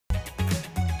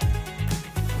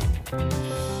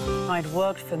I'd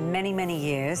worked for many, many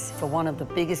years for one of the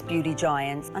biggest beauty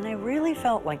giants, and I really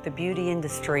felt like the beauty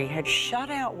industry had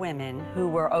shut out women who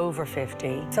were over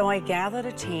 50. So I gathered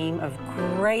a team of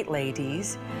great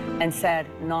ladies and said,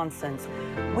 nonsense.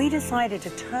 We decided to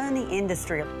turn the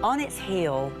industry on its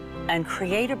heel and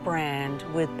create a brand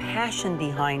with passion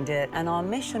behind it. And our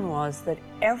mission was that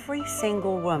every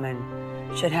single woman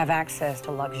should have access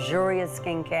to luxurious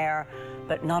skincare,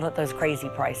 but not at those crazy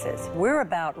prices. We're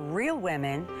about real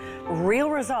women, real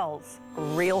results,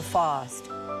 real fast.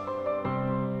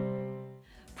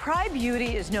 Prai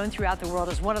Beauty is known throughout the world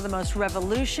as one of the most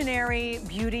revolutionary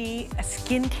beauty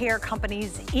skincare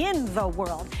companies in the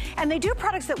world. And they do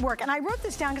products that work. And I wrote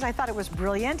this down because I thought it was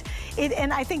brilliant.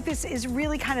 And I think this is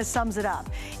really kind of sums it up.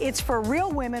 It's for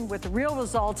real women with real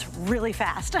results really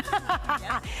fast.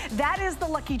 Yep. That is the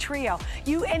lucky trio.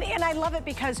 And I love it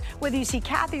because whether you see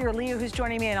Kathy or Leo, who's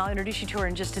joining me, and I'll introduce you to her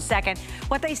in just a second,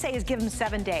 what they say is give them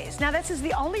 7 days. Now, this is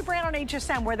the only brand on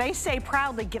HSN where they say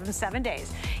proudly give them 7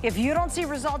 days. If you don't see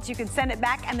results, you can send it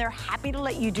back, and they're happy to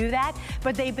let you do that.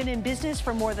 But they've been in business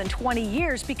for more than 20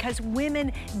 years because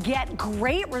women get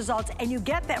great results, and you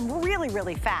get them really,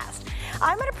 really fast.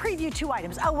 I'm going to preview 2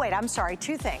 items. Oh, wait, I'm sorry,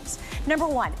 2 things. Number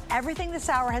 1, everything this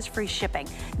hour has free shipping.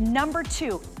 Number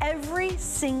 2, every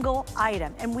single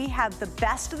item, and we have the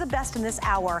best of the best in this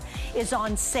hour, is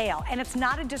on sale. And it's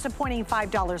not a disappointing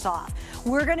 $5 off.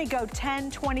 We're going to go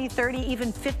 10, 20, 30,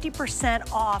 even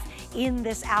 50% off in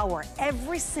this hour.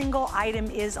 Every single item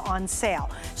is on sale.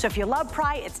 So if you love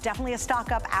Prai, it's definitely a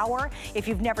stock up hour. If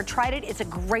you've never tried it, it's a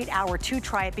great hour to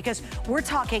try it because we're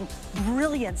talking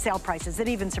brilliant sale prices. It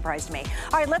even surprised me.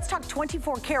 All right, let's talk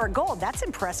 24 karat gold. That's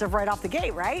impressive right off the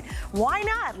gate, right? Why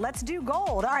not? Let's do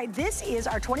gold. All right, this is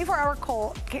our 24-hour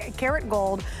karat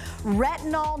gold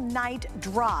retinol night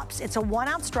drops. It's a 1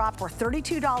 ounce drop. We're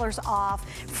 $32 off,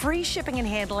 free shipping and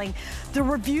handling. The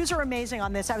reviews are amazing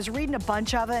on this. I was reading a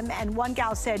bunch of them, and one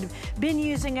gal said, been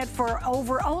using it for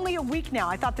over only a week now.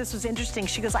 I thought this was interesting.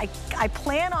 She goes, I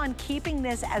plan on keeping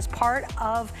this as part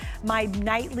of my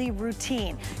nightly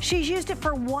routine. She's used it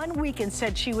for 1 week and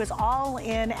said she was all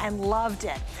in and loved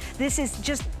it. This is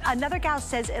just, another gal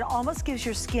says it almost gives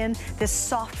your skin this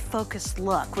soft focused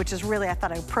look, which is really, I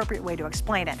thought, an appropriate way to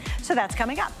explain it. So that's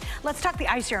coming up. Let's talk the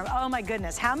eye serum. Oh my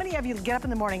goodness. How many of you get up in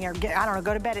the morning or I don't know,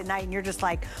 go to bed at night and you're just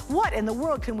like, what in the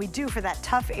world can we do for that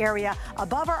tough area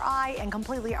above our eye and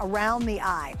completely around the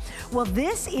eye? Well,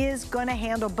 this is gonna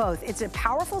handle both. It's a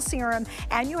powerful serum,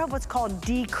 and you have what's called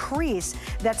decrease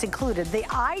that's included. The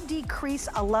eye decrease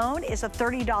alone is a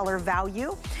 $30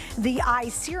 value. The eye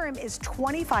serum is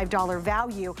 $25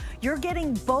 value. You're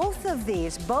getting both of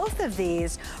these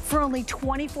for only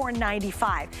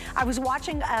 $24.95. I was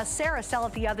watching Sarah sell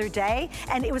it the other day,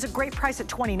 and it was a great price at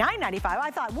 $29.95. I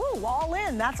thought, woo, all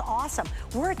in, that's awesome.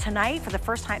 We're tonight for the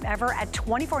first time ever at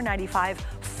 $24.95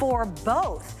 for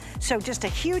both. So just a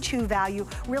huge value,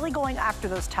 really going after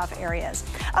those tough areas.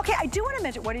 Okay, I do want to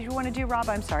mention, what did you want to do, Rob?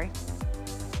 I'm sorry.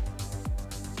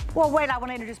 Well, wait, I want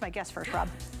to introduce my guest first, Rob.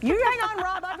 You hang on,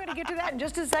 Rob. I'm going to get to that in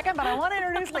just a second, but I want to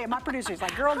introduce Leah, my producer. She's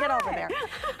like, girl, get over there.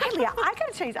 Hi, Leah. I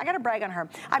got to tell you, I got to brag on her.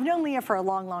 I've known Leah for a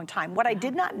long, long time. What I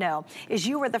did not know is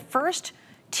you were the first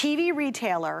TV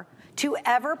retailer to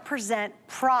ever present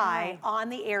Prai on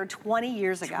the air 20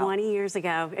 years ago. 20 years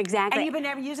ago, exactly. And you've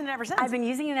been using it ever since. I've been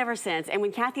using it ever since. And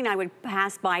when Kathy and I would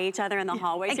pass by each other in the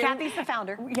hallways. And Kathy's the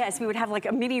founder. Yes, we would have like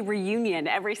a mini reunion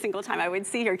every single time I would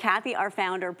see her. Kathy, our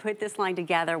founder, put this line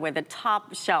together with a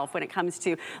top shelf when it comes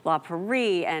to La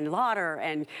Prairie and Lauder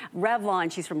and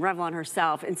Revlon. She's from Revlon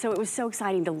herself. And so it was so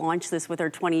exciting to launch this with her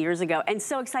 20 years ago. And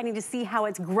so exciting to see how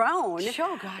it's grown.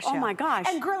 Oh, gosh. Oh, my gosh.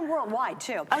 And grown worldwide,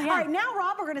 too. Oh, yeah. All right, now,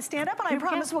 Rob, we're going to stand up, and I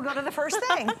promise we'll go to the first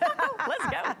thing. Let's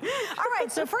go. All right,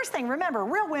 so first thing, remember,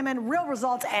 real women, real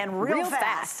results, and real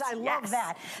fast. I love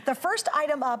that. The first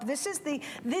item up, this is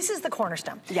the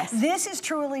cornerstone. Yes. This is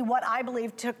truly what I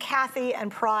believe took Kathy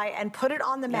and Prai and put it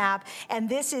on the map, and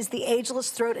this is the Ageless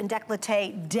Throat and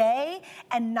Décolleté Day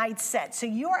and Night Set. So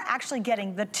you are actually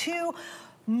getting the 2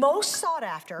 most sought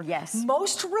after,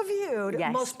 most reviewed,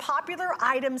 most popular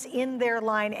items in their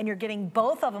line, and you're getting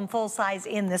both of them full size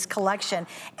in this collection.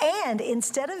 And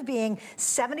instead of being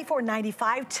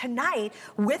 $74.95 tonight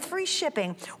with free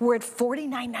shipping, we're at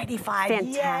 $49.95.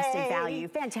 Fantastic value,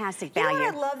 fantastic value. You know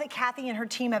what I love that Kathy and her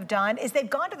team have done is they've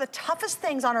gone to the toughest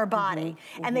things on our body,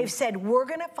 and they've said, we're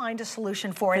gonna find a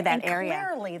solution for it. That and area.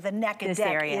 Clearly the neck and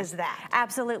neck is that.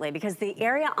 Absolutely, because the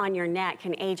area on your neck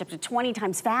can age up to 20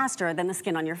 times faster than the skin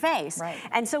skin on your face. Right.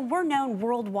 And so we're known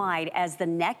worldwide as the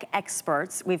neck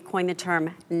experts. We've coined the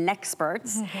term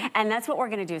neckexperts. And that's what we're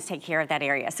gonna do, is take care of that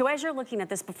area. So as you're looking at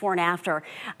this before and after,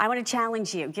 I wanna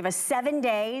challenge you. Give us 7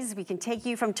 days. We can take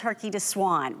you from turkey to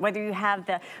swan. Whether you have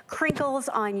the crinkles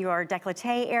on your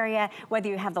décolleté area, whether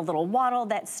you have the little waddle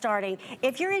that's starting.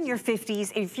 If you're in your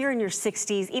 50s, if you're in your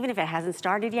 60s, even if it hasn't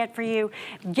started yet for you,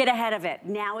 get ahead of it.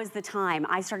 Now is the time.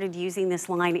 I started using this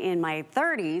line in my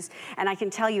 30s, and I can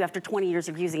tell you after 20 years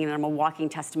of using it, I'm a walking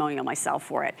testimonial myself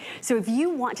for it. So if you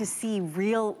want to see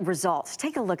real results,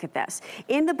 take a look at this.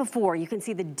 In the before, you can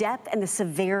see the depth and the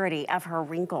severity of her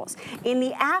wrinkles. In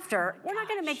the after, we're not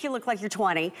gonna make you look like you're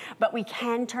 20, but we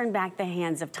can turn back the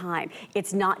hands of time.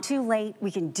 It's not too late.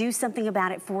 We can do something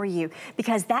about it for you,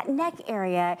 because that neck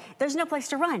area, there's no place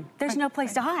to run. There's no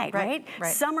place to hide, right?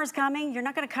 Summer's coming. You're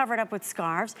not gonna cover it up with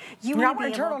scarves. You're not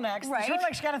wearing turtlenecks. Right. The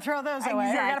turtlenecks, you gotta throw those away.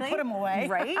 You gotta put them away.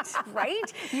 Right,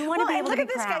 right. You wanna be able to be look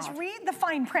at this, guys. Read the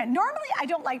fine print. Normally, I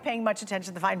don't like paying much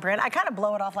attention to the fine print. I kind of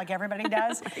blow it off like everybody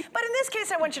does. But in this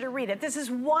case, I want you to read it. This is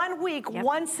 1 week,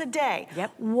 once a day.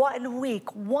 1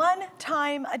 week, one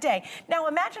time a day. Now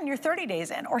imagine you're 30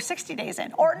 days in, or 60 days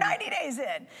in, or 90 days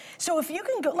in. So if you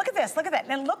can go, look at this, look at that,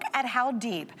 and look at how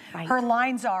deep her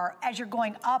lines are as you're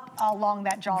going up along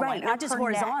that jawline. Right, not just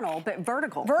horizontal, but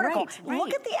vertical. Vertical.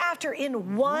 Look at the after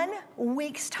in 1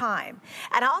 week's time.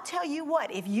 And I'll tell you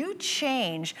what, if you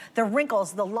change the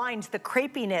wrinkles, the lines, the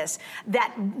crepiness,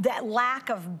 that lack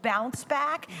of bounce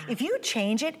back, if you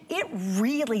change it, it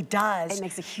really does. It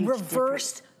makes a huge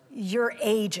reverse you're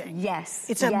aging. Yes.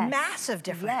 It's a massive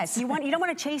difference. Yes. You don't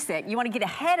want to chase it. You want to get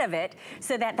ahead of it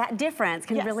so that that difference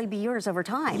can really be yours over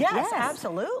time. Yes,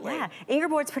 absolutely. Yeah.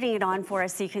 Ingerborg's putting it on for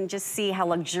us so you can just see how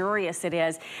luxurious it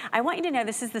is. I want you to know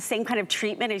this is the same kind of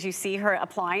treatment as you see her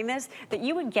applying this that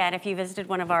you would get if you visited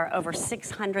one of our over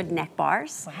 600 neck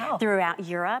bars throughout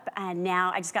Europe. And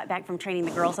now I just got back from training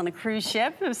the girls on the cruise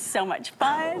ship. It was so much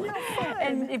fun.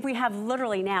 And if we have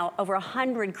literally now over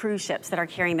 100 cruise ships that are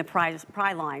carrying the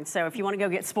Prai line. So if you want to go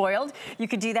get spoiled, you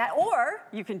could do that, or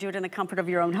you can do it in the comfort of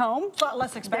your own home. A lot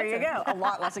less expensive. There you go. A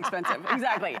lot less expensive.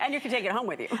 Exactly. And you can take it home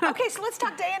with you. Okay, so let's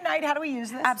talk day and night. How do we use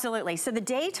this? Absolutely. So the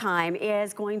daytime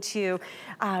is going to,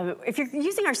 if you're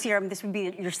using our serum, this would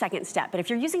be your second step. But if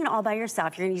you're using it all by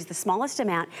yourself, you're going to use the smallest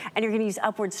amount, and you're going to use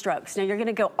upward strokes. Now you're going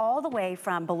to go all the way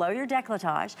from below your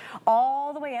décolletage,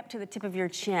 all the way up to the tip of your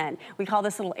chin. We call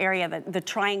this little area the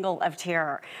triangle of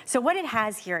terror. So what it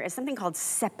has here is something called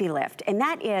Sepilift, and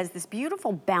that is this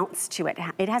beautiful bounce to it.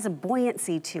 It has a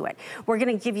buoyancy to it. We're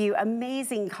gonna give you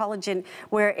amazing collagen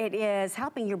where it is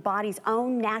helping your body's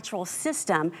own natural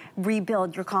system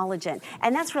rebuild your collagen.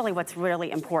 And that's really what's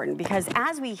really important, because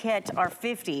as we hit our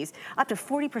 50s, up to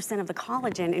 40% of the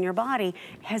collagen in your body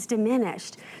has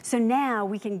diminished. So now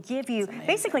we can give you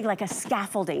basically like a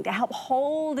scaffolding to help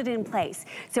hold it in place.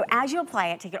 So as you apply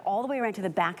it, take it all the way around to the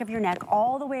back of your neck,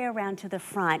 all the way around to the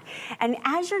front. And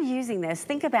as you're using this,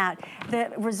 think about the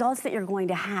results that you're going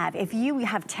to have. If you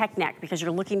have tech neck because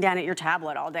you're looking down at your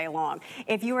tablet all day long,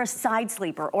 if you're a side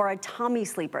sleeper or a tummy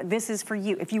sleeper, this is for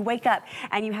you. If you wake up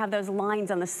and you have those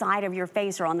lines on the side of your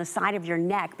face or on the side of your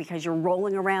neck because you're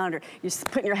rolling around or you're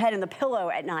putting your head in the pillow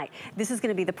at night, this is going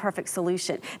to be the perfect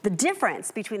solution. The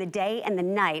difference between the day and the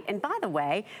night, and by the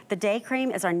way, the day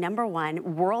cream is our #1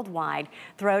 worldwide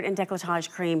throat and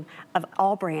décolletage cream of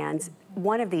all brands.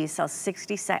 One of these sells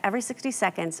every 60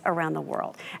 seconds around the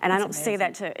world. And I don't say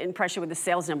that to impress you with the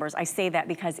sales numbers. I say that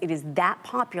because it is that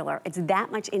popular. It's that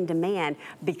much in demand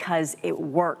because it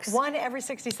works. One every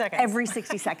 60 seconds. Every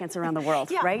 60 seconds around the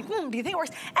world, right? Do you think it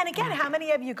works? And again, how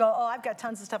many of you go, oh, I've got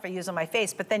tons of stuff I use on my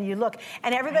face, but then you look,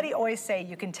 and everybody always say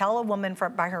you can tell a woman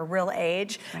by her real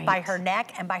age, by her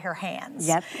neck, and by her hands.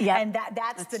 And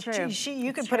that's true.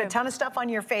 You can put a ton of stuff on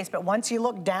your face, but once you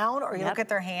look down or you look at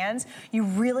their hands, you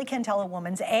really can tell a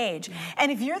woman's age.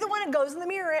 And if you're the one that goes in the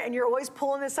mirror and you're always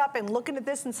pulling this up and looking at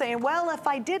this and saying, well, if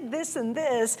I did this and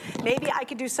this, maybe I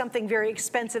could do something very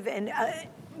expensive and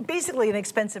basically an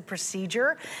expensive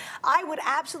procedure, I would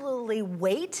absolutely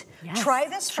wait. Try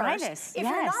this first. If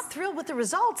you're not thrilled with the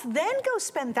results, then go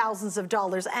spend thousands of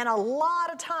dollars and a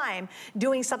lot of time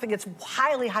doing something that's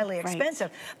highly, highly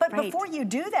expensive. But before you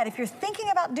do that, if you're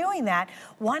thinking about doing that,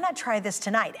 why not try this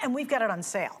tonight? And we've got it on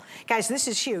sale. Guys, this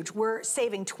is huge. We're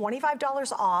saving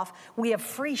 $25 off. We have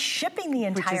free shipping the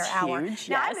entire hour.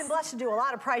 Now, I've been blessed to do a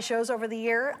lot of Prai shows over the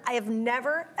year. I have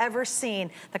never, ever seen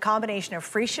the combination of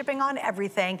free shipping on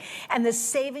everything and the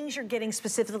savings you're getting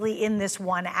specifically in this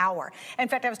 1 hour. In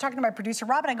fact, I was talking to my producer,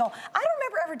 Rob, and I go, I don't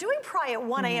remember ever we're doing Prai at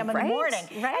 1 a.m. in the morning.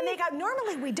 Right. And they got,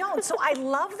 normally we don't. So I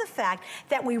love the fact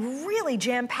that we really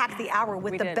jam-packed the hour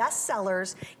with the best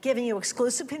sellers, giving you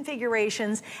exclusive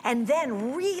configurations, and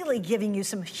then really giving you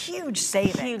some huge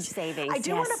savings. Huge savings, I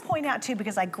do want to point out too,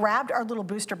 because I grabbed our little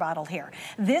booster bottle here.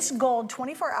 This gold,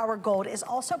 24-hour gold, is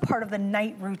also part of the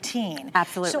night routine.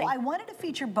 Absolutely. So I wanted to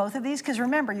feature both of these, because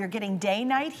remember, you're getting day,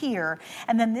 night here,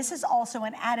 and then this is also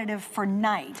an additive for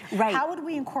night. Right. How would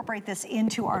we incorporate this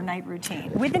into our night routine?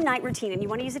 With the night routine, and you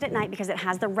want to use it at night because it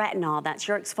has the retinol, that's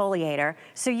your exfoliator.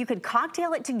 So you could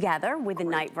cocktail it together with the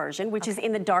night version, which is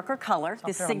in the darker color.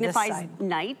 This signifies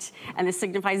night, and this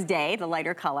signifies day, the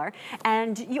lighter color.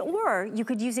 And or you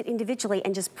could use it individually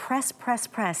and just press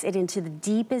it into the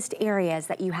deepest areas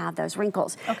that you have those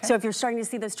wrinkles. So if you're starting to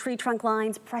see those tree trunk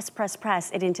lines, press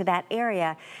it into that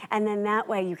area, and then that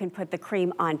way you can put the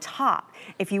cream on top.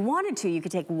 If you wanted to, you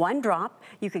could take one drop,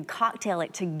 you could cocktail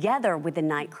it together with the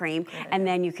night cream, and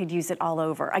then you could use it all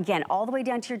over. Again, all the way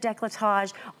down to your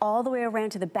décolletage, all the way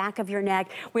around to the back of your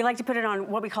neck. We like to put it on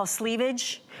what we call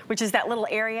sleevage, which is that little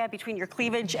area between your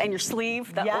cleavage and your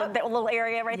sleeve, that little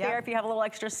area right there if you have a little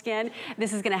extra skin.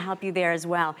 This is gonna help you there as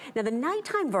well. Now the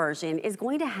nighttime version is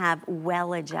going to have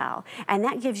Wella-Gel, and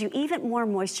that gives you even more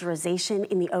moisturization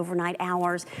in the overnight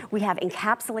hours. We have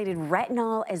encapsulated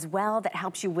retinol as well that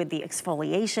helps you with the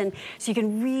exfoliation, so you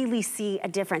can really see a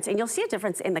difference. And you'll see a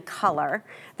difference in the color.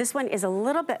 This one is a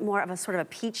little bit more of a sort of a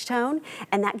peach tone,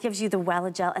 and that gives you the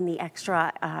Wella-Gel and the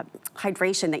extra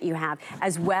hydration that you have,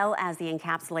 as well as the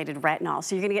encapsulated retinol.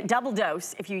 So you're gonna get double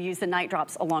dose if you use the night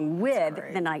drops along with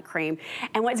the night cream.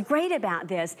 And what's great about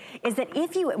this is that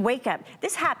if you wake up,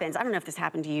 this happens, I don't know if this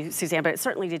happened to you, Suzanne, but it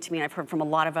certainly did to me, and I've heard from a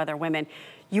lot of other women.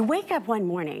 You wake up one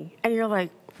morning and you're like,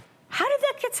 how did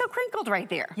that get so crinkled right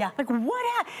there? Like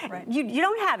what happened? You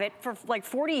don't have it for like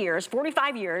 40 years,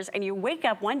 45 years, and you wake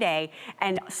up one day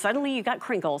and suddenly you got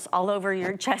crinkles all over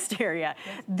your chest area.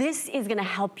 This is gonna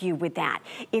help you with that.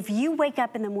 If you wake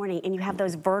up in the morning and you have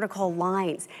those vertical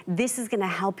lines, this is gonna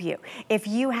help you. If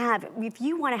you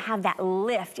wanna have that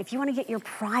lift, if you wanna get your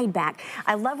pride back,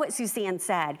 I love what Suzanne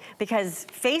said, because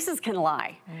faces can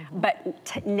lie,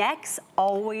 but necks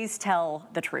always tell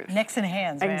the truth. Necks and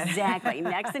hands, man. Exactly,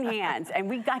 necks and hands. And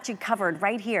we got you covered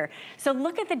right here. So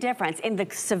look at the difference in the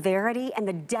severity and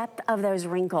the depth of those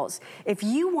wrinkles. If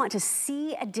you want to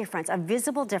see a difference, a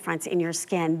visible difference in your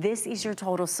skin, this is your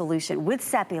total solution with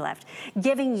SepiLift,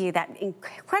 giving you that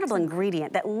incredible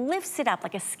ingredient that lifts it up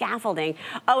like a scaffolding.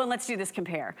 Oh, and let's do this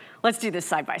compare. Let's do this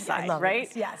side by side, right?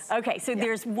 This. Yes. Okay, so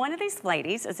there's one of these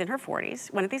ladies is in her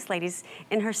 40s, one of these ladies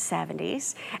in her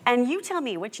 70s, and you tell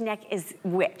me which neck is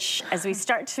which. As we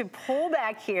start to pull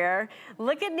back here,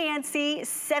 look at Nancy,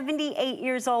 78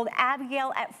 years old,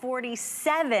 Abigail at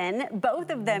 47. Both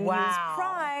of them use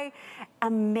Prai.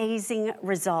 Amazing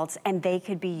results, and they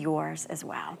could be yours as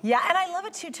well. Yeah, and I love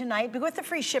it too tonight, but with the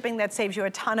free shipping, that saves you a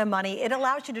ton of money. It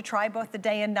allows you to try both the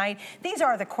day and night. These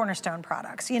are the cornerstone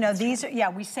products. You know, these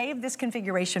are, we saved this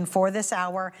configuration for this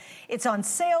hour. It's on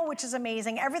sale, which is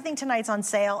amazing. Everything tonight's on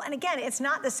sale. And again, it's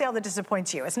not the sale that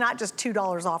disappoints you. It's not just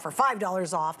 $2 off or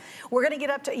 $5 off. We're gonna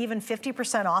get up to even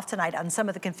 50% off tonight on some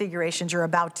of the configurations you're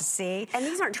about to see. And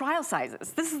these aren't trial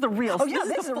sizes. This is the real size. Oh yeah,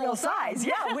 this is the real size.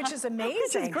 Yeah, which is amazing.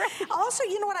 Which is great. Also,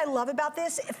 you know what I love about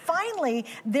this? Finally,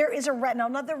 there is a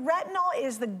retinol. Now, the retinol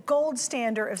is the gold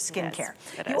standard of skincare.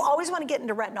 You always want to get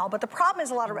into retinol, but the problem is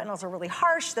a lot of retinols are really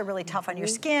harsh. They're really tough on your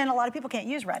skin. A lot of people can't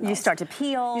use retinols. You start to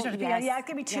peel. You start to peel. Yeah, it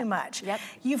can be too much.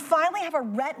 You finally have a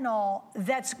retinol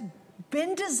that's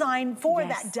been designed for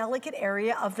that delicate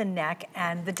area of the neck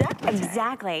and the décolleté.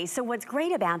 Exactly. So what's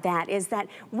great about that is that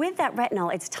with that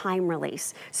retinol, it's time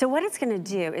release. So what it's going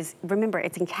to do is, remember,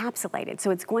 it's encapsulated.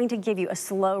 So it's going to give you a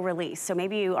slow release. So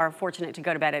maybe you are fortunate to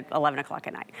go to bed at 11 o'clock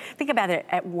at night. Think about it,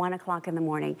 at 1 o'clock in the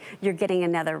morning, you're getting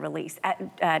another release.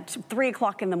 At 3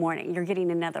 o'clock in the morning, you're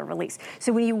getting another release.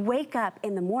 So when you wake up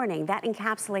in the morning, that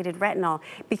encapsulated retinol,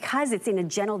 because it's in a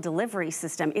gentle delivery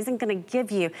system, isn't going to give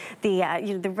you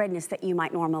the, the redness that you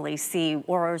might normally see,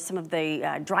 or some of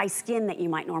the dry skin that you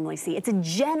might normally see. It's a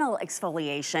gentle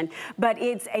exfoliation, but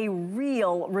it's a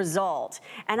real result.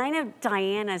 And I know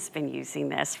Diana's been using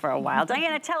this for a while.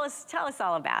 Diana, tell us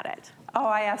all about it. Oh,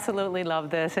 I absolutely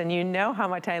love this, and you know how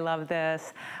much I love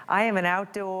this. I am an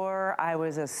outdoor, I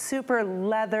was a super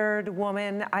leathered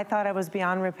woman. I thought I was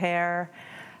beyond repair.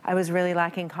 I was really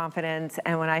lacking confidence,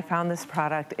 and when I found this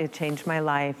product, it changed my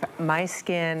life. My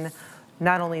skin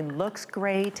not only looks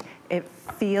great, it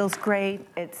feels great,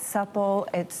 it's supple,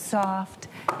 it's soft,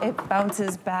 it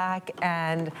bounces back,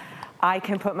 and I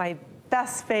can put my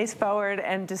best face forward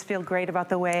and just feel great about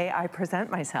the way I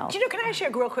present myself. Do you know, can I ask you a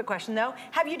real quick question though?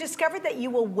 Have you discovered that you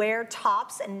will wear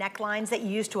tops and necklines that you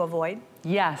used to avoid?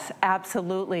 Yes,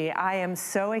 absolutely. I am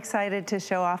so excited to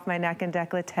show off my neck and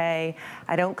décolleté.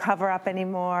 I don't cover up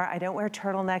anymore. I don't wear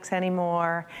turtlenecks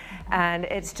anymore. And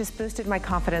it's just boosted my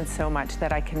confidence so much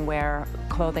that I can wear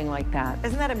clothing like that.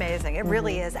 Isn't that amazing? It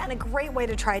really is. And a great way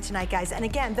to try it tonight, guys. And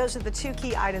again, those are the 2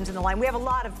 key items in the line. We have a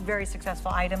lot of very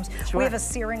successful items. Sure. We have a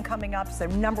serum coming up. It's the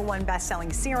 #1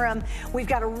 best-selling serum. We've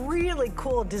got a really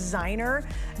cool designer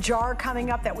jar coming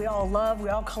up that we all love. We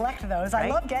all collect those. Right? I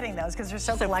love getting those because they're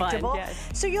so collectible. Fun, yes.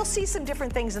 So you'll see some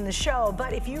different things in the show,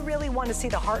 but if you really want to see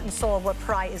the heart and soul of what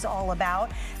Prai is all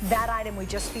about, that item we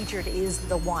just featured is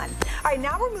the one. All right,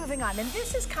 now we're moving on, and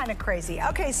this is kind of crazy.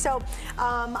 Okay, so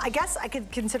I guess I could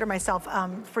consider myself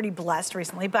pretty blessed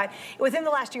recently, but within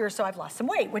the last year or so, I've lost some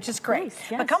weight, which is great.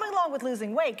 Nice, yes. But coming along with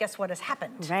losing weight, guess what has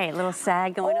happened? Right, a little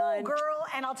sag going on. Oh, girl,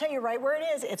 and I'll tell you right where it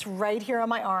is. It's right here on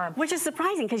my arm. Which is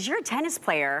surprising, because you're a tennis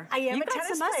player. I am a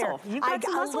tennis player. You've got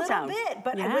some muscle tone. A little bit,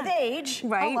 but with age,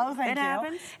 right. Hello, thank you.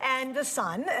 Happens. And the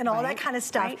sun and all that kind of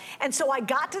stuff. Right. And so I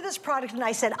got to this product and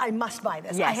I said, I must buy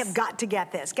this. Yes. I have got to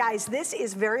get this. Guys, this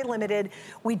is very limited.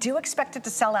 We do expect it to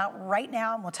sell out right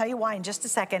now, and we'll tell you why in just a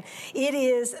second. It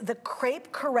is the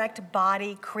Crepe Correct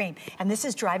Body Cream. And this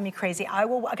is driving me crazy. I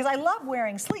will, because I love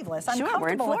wearing sleeveless. I'm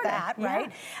comfortable with that,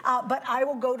 right? But I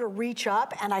will go to reach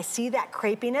up and I see that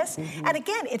crepiness. And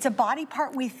again, it's a body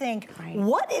part we think,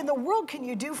 what in the world can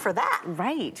you do for that?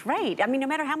 Right, right. I mean, no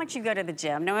matter how much you go to the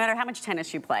gym, no matter how much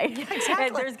tennis you play,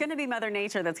 there's going to be Mother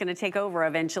Nature that's going to take over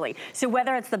eventually. So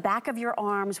whether it's the back of your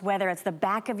arms, whether it's the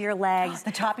back of your legs,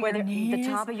 the top of your knees,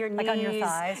 the top of your knees, like on your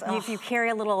thighs. If you carry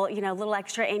a little, little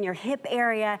extra in your hip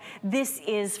area, this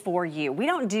is for you. We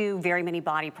don't do very many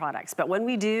body products, but when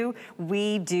we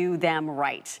do them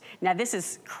right. Now this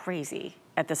is crazy.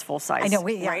 At this full size. I know,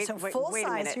 right? So full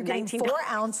size, you're getting 4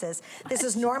 ounces. This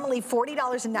is normally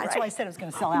 $40, and that's why I said it was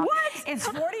going to sell out. What? It's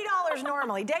 $40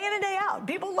 normally, day in and day out.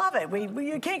 People love it.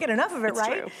 You can't get enough of it,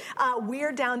 right?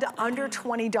 We're down to under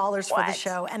 $20 for the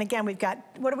show. And again, we've got,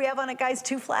 what do we have on it, guys?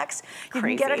 2 flex. You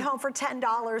can get it home for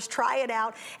 $10. Try it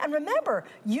out. And remember,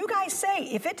 you guys say,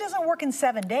 if it doesn't work in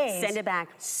 7 days, send it back.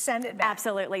 Send it back.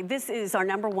 Absolutely. This is our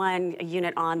 #1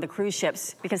 unit on the cruise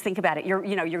ships, because think about it.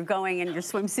 You're going in your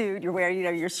swimsuit, you're wearing,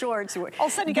 your shorts. All of a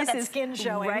sudden you got that skin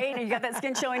showing. Right, and you got that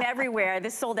skin showing everywhere.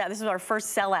 This sold out. This was our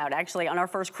first sellout, actually, on our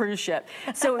first cruise ship.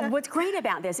 So what's great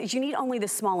about this is you need only the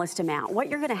smallest amount. What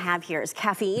you're gonna have here is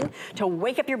caffeine to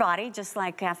wake up your body, just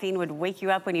like caffeine would wake you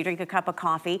up when you drink a cup of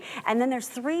coffee. And then there's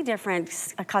 3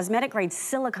 different cosmetic grade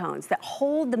silicones that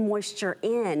hold the moisture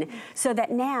in so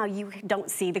that now you don't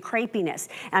see the crepiness.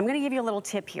 And I'm gonna give you a little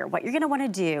tip here. What you're gonna wanna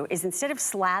do is, instead of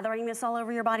slathering this all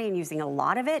over your body and using a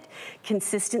lot of it,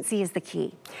 consistency is the key.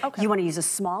 You want to use a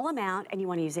small amount, and you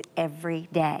want to use it every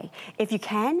day. If you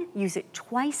can, use it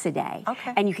twice a day,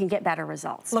 and you can get better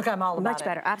results. Look, I'm all about Much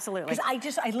better, absolutely.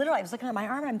 Because I literally was looking at my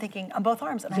arm, and I'm thinking, on both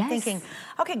arms, and I'm thinking,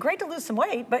 okay, great to lose some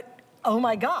weight, but oh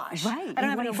my gosh. Right. I don't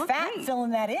have any fat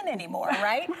filling that in anymore,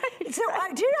 right? So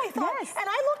I thought, and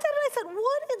I looked at it and I said,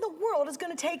 what in the world is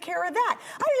going to take care of that?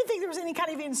 I didn't think there was any kind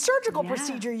of even surgical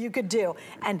procedure you could do.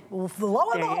 And lo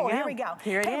and behold, here we go.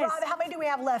 Here it is. Rob, how many do we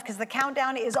have left? Because the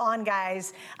countdown is on,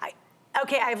 guys.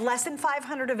 Okay, I have less than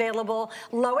 500 available.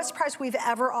 Lowest price we've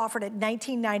ever offered at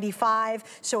 $19.95.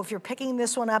 So if you're picking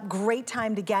this one up, great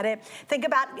time to get it. Think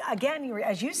about, again,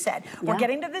 as you said, we're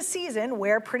getting to the season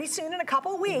where pretty soon, in a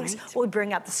couple of weeks, we'll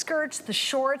bring out the skirts, the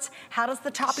shorts. How does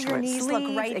the top of your knees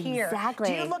look right here? Exactly.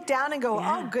 Do you look down and go,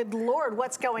 oh, good Lord,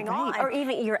 what's going on? Or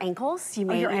even your ankles. You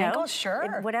may, your ankles,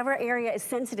 sure. Whatever area is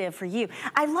sensitive for you.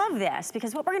 I love this,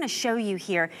 because what we're going to show you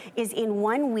here is in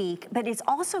 1 week, but it's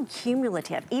also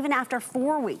cumulative. Even after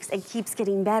 4 weeks, it keeps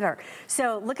getting better.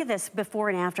 So look at this before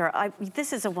and after.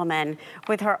 This is a woman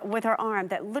with her arm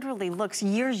that literally looks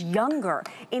years younger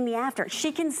in the after.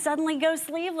 She can suddenly go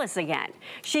sleeveless again.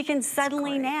 She can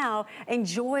suddenly now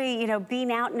enjoy,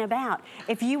 being out and about.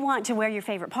 If you want to wear your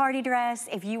favorite party dress,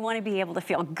 if you want to be able to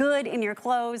feel good in your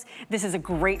clothes, this is a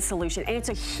great solution. And it's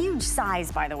a huge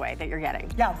size, by the way, that you're getting.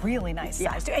 Yeah, really nice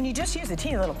size too. And you just use a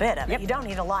teeny little bit of it. You don't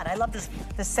need a lot. I love this.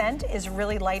 The scent is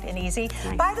really light and easy.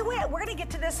 By the way, we're going to get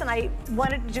to this, and I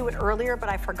wanted to do it earlier, but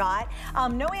I forgot.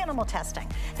 No animal testing.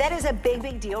 That is a big,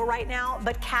 big deal right now,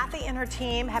 but Kathy and her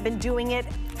team have been doing it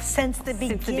since the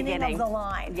beginning of the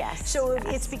line. So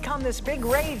it's become this big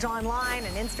rage online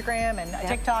and Instagram and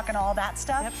TikTok and all that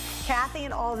stuff. Kathy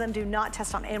and all of them do not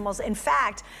test on animals. In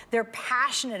fact, they're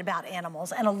passionate about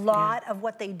animals, and a lot of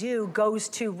what they do goes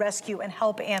to rescue and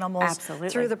help animals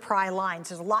through the Prai lines.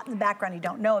 There's a lot in the background you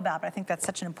don't know about, but I think that's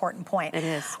such an important point. It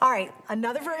is. All right,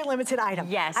 another very limited limited item.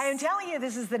 Yes. I am telling you,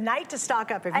 this is the night to stock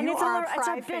up if you are a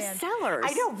Prai fan. It's our bestsellers.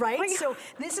 I know, right? So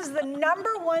this is the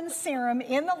 #1 serum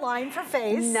in the line for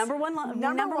face. Number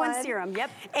one serum, yep.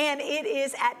 And it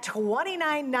is at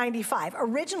 $29.95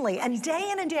 originally, and day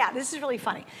in and day out. This is really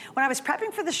funny. When I was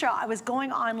prepping for the show, I was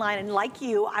going online, and like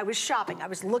you, I was shopping. I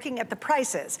was looking at the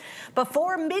prices.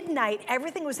 Before midnight,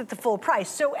 everything was at the full price.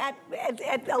 So at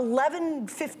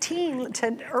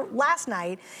 11:15 last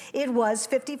night, it was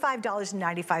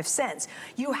 $55.95.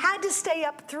 You had to stay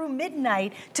up through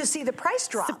midnight to see the price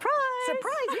drop. Surprise!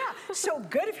 Surprise, yeah. So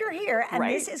good if you're here, and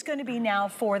Right. this is going to be now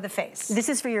for the face. This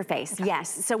is for your face,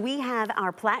 yes. So we have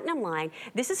our platinum line.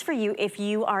 This is for you if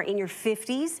you are in your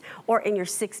 50s or in your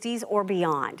 60s or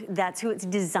beyond. That's who it's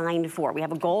designed for. We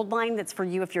have a gold line that's for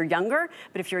you if you're younger,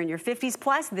 but if you're in your 50s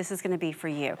plus, this is going to be for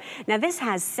you. Now this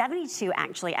has 72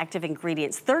 actually active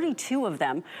ingredients. 32 of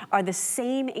them are the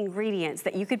same ingredients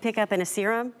that you could pick up in a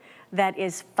serum that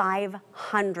is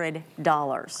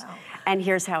 $500. Wow. And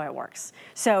here's how it works.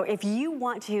 So if you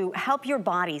want to help your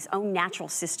body's own natural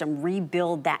system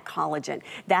rebuild that collagen,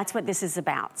 that's what this is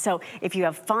about. So if you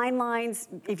have fine lines,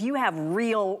 if you have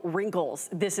real wrinkles,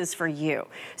 this is for you.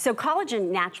 So collagen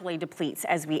naturally depletes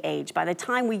as we age. By the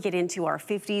time we get into our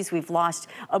 50s, we've lost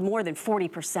more than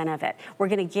 40% of it. We're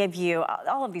gonna give you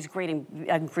all of these great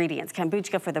ingredients.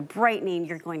 Kombucha for the brightening,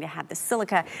 you're going to have the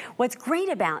silica. What's great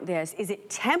about this is it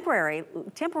temporarily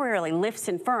lifts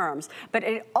and firms, but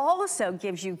it also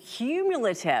gives you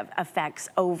cumulative effects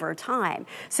over time,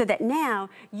 so that now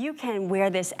you can wear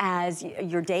this as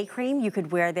your day cream, you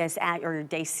could wear this as your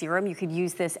day serum, you could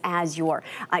use this as your,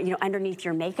 underneath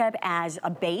your makeup as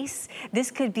a base. This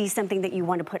could be something that you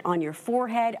want to put on your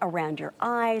forehead, around your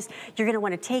eyes. You're going to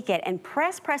want to take it and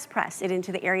press it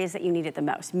into the areas that you need it the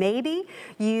most. Maybe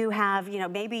you have,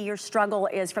 maybe your struggle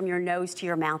is from your nose to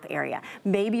your mouth area.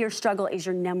 Maybe your struggle is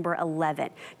your number 11.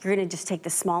 You're going to just take the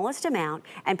smallest amount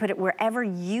and put it wherever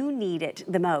you need it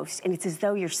the most, and it's as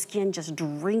though your skin just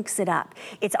drinks it up.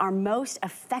 It's our most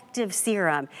effective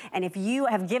serum, and if you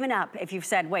have given up, if you've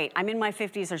said, wait, I'm in my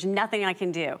 50s, there's nothing I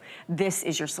can do, this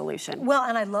is your solution. Well,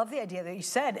 and I love the idea that you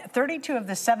said 32 of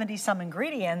the 70-some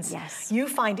ingredients you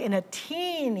find in a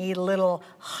teeny little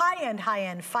high-end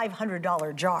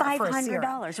 $500 jar for a serum.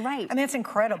 $500, right. I mean, it's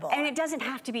incredible. And it doesn't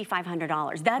have to be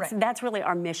 $500. That's really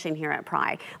our mission here at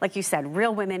Prai. Like you said,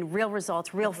 real women, real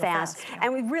results, real fast,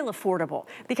 and real affordable,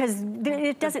 because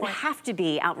it doesn't have to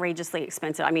be outrageously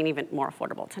expensive. I mean, even more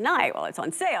affordable tonight while it's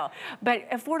on sale, but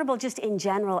affordable just in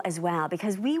general as well,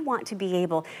 because we want to be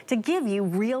able to give you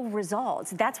real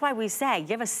results. That's why we say,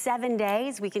 give us 7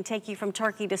 days, we can take you from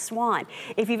turkey to swan.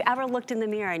 If you've ever looked in the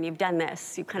mirror and you've done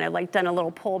this, you've kind of like done a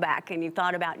little pullback and you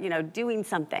thought about, doing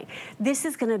something, this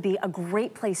is gonna be a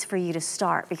great place for you to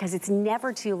start, because it's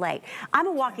never too late. I'm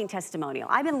a walking testimonial.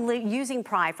 I've been using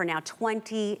Prai for now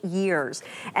 20 years.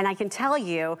 And I can tell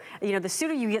you, the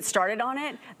sooner you get started on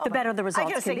it, the better the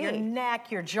results can be. Your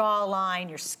neck, your jawline,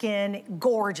 your skin,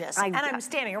 gorgeous. And I'm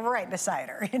standing right beside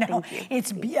her,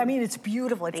 It's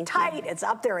beautiful, it's tight, it's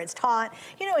up there, it's taut.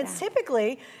 It's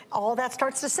typically, all that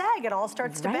starts to sag, it all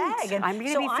starts to bag. And I'm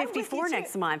gonna be 54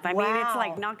 next month. I mean, it's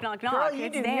like knock, knock, knock. Girl,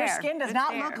 your skin does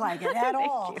not look like it at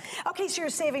all. Okay, so you're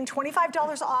saving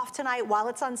 $25 off tonight while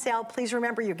it's on sale. Please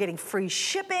remember, you're getting free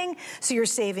shipping, so you're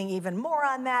saving even more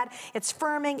on that. It's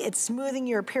firming, it's smoothing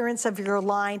your appearance of your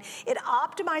line. It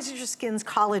optimizes your skin's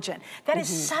collagen. That is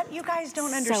something you guys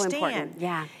don't understand. So important,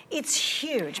 yeah. It's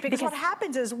huge, because what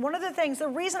happens is, one of the things, the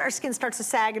reason our skin starts to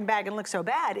sag and bag and look so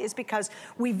bad is because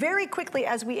we very quickly,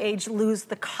 as we age, lose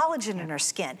the collagen in our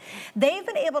skin. They've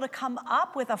been able to come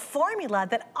up with a formula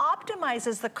that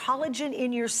optimizes the collagen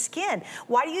in your skin.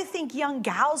 Why do you think young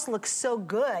gals look so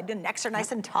good? Their necks are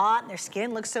nice and taut and their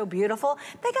skin looks so beautiful.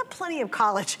 They got plenty of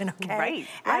collagen, okay? Right.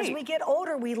 As we get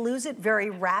older, we lose it very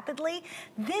rapidly.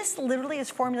 This literally is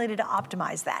formulated to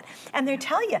optimize that. And they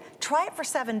tell you, try it for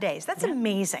 7 days. That's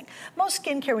amazing. Most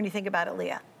skincare, when you think about it,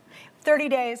 Leah, 30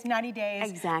 days, 90 days.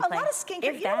 Exactly. A lot of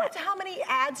skincare, you know how many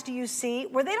ads do you see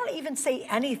where they don't even say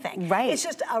anything? Right. It's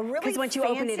just a really Because once you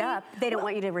open it up, they don't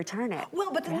want you to return it. Well,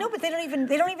 but no, but they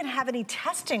don't even have any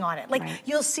testing on it. Like,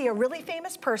 you'll see a really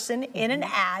famous person in an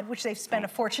ad, which they've spent a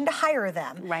fortune to hire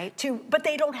them. But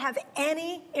they don't have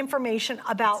any information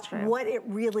about what it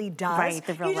really does. Right,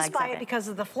 the real you just buy it because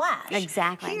of the flash.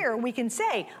 Exactly. Here we can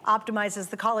say optimizes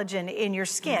the collagen in your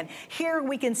skin. Here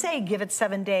we can say give it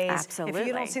 7 days. Absolutely. If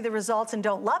you don't see the results and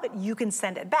don't love it, you can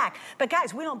send it back. But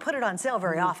guys, we don't put it on sale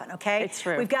very often, okay? It's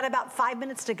true. We've got about 5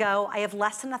 minutes to go. I have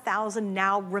less than 1,000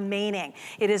 now remaining.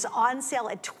 It is on sale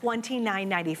at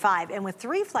 $29.95. And with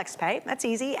 3 FlexPay, that's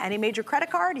easy. Any major credit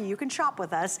card, you can shop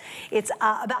with us. It's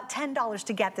about $10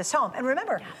 to get this home. And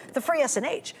remember, the free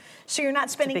SNH. So you're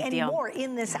not spending any more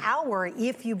in this hour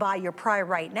if you buy your Prai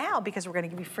right now, because we're going to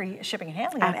give you free shipping and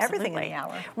handling on everything in the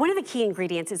hour. One of the key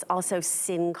ingredients is also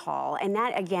SynCall. And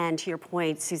that, again, to your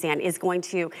point, Suzanne, is going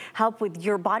to help with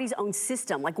your body's own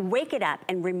system, like wake it up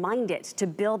and remind it to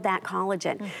build that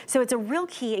collagen. So it's a real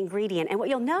key ingredient. And what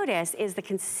you'll notice is the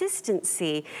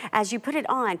consistency as you put it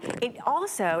on. It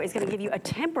also is going to give you a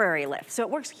temporary lift. So it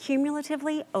works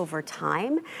cumulatively over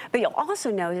time. But you'll also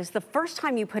notice the first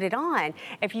time you put it on,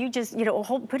 if you just,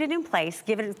 put it in place,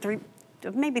 give it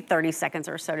maybe 30 seconds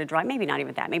or so to dry, maybe not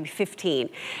even that, maybe 15.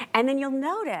 And then you'll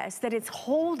notice that it's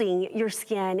holding your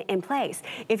skin in place.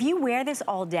 If you wear this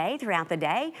all day throughout the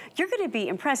day, you're gonna be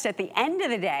impressed at the end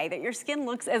of the day that your skin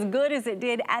looks as good as it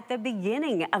did at the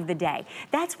beginning of the day.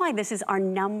 That's why this is our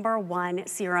 #1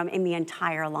 serum in the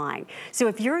entire line. So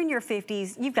if you're in your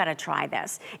 50s, you've gotta try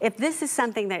this. If this is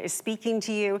something that is speaking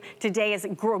to you, today is a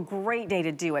great day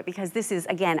to do it, because this is,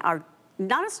 again, our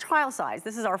not as trial size,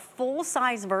 this is our full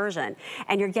size version,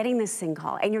 and you're getting this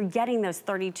SynCall, and you're getting those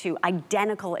 32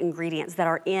 identical ingredients that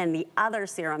are in the other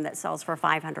serum that sells for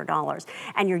 $500,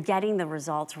 and you're getting the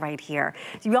results right here.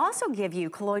 We also give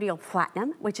you colloidal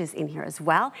platinum, which is in here as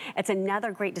well. It's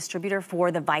another great distributor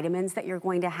for the vitamins that you're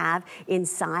going to have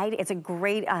inside. It's a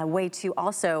great way to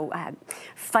also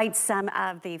fight some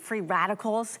of the free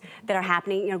radicals that are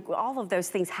happening, all of those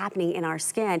things happening in our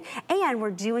skin, and we're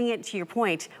doing it, to your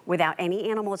point, without any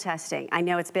animal testing. I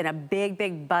know it's been a big,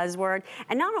 big buzzword.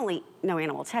 And not only no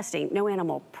animal testing, no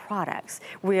animal products.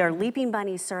 We are Leaping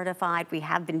Bunny certified. We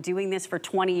have been doing this for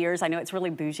 20 years. I know it's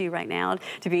really bougie right now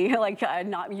to be like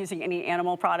not using any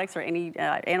animal products or any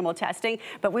animal testing,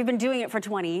 but we've been doing it for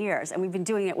 20 years, and we've been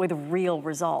doing it with real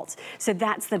results. So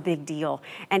that's the big deal.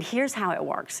 And here's how it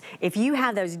works. If you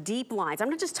have those deep lines, I'm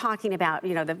not just talking about,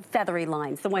 the feathery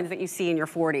lines, the ones that you see in your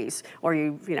 40s, or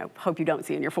you hope you don't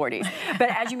see in your 40s. But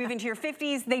as you move into your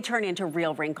 50s, they turn into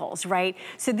real wrinkles, right?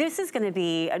 So this is going to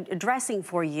be addressing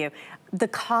for you the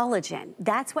collagen.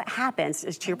 That's what happens,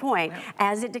 to your point,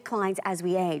 as it declines as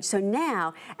we age. So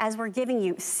now, as we're giving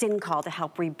you SynCall to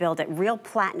help rebuild it, real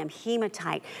platinum,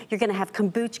 hematite, you're going to have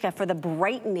kombucha for the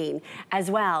brightening as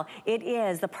well. It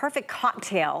is the perfect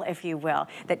cocktail, if you will,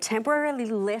 that temporarily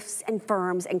lifts and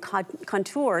firms and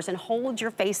contours and holds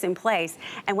your face in place.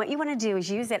 And what you want to do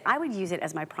is use it. I would use it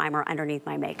as my primer underneath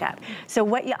my makeup. So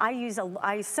what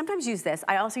I sometimes use this.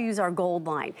 I also use our gold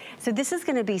line. So this is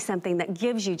going to be something that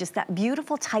gives you just that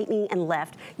beautiful tightening and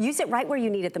lift. Use it right where you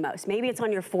need it the most. Maybe it's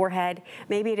on your forehead.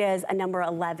 Maybe it is a number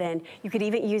 11. You could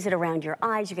even use it around your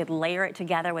eyes. You could layer it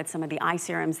together with some of the eye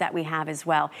serums that we have as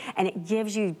well. And it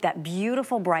gives you that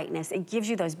beautiful brightness. It gives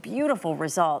you those beautiful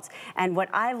results. And what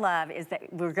I love is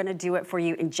that we're going to do it for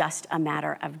you in just a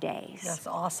matter of days. That's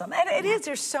awesome. And it is.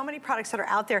 There's so many products that are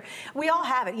out there. We all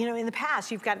have it. In the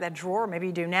past, you've got that drawer, maybe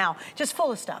you do now, just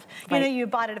full of stuff. You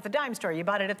bought it at the dime store. You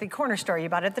bought it at the corner store. You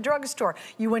bought it at the drugstore.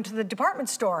 You went to the department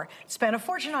store, spent a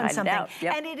fortune on something.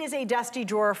 And it is a dusty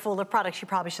drawer full of products you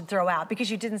probably should throw out because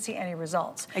you didn't see any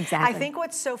results. Exactly. I think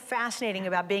what's so fascinating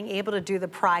about being able to do the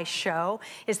Prai show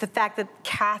is the fact that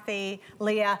Kathy,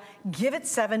 Leah, give it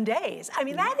 7 days. I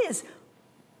mean, that is...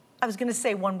 I was going to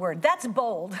say one word. That's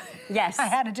bold. Yes. I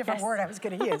had a different word I was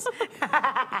going to use.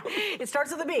 It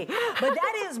starts with a B. But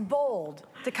that is bold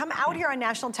to come out here on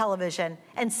national television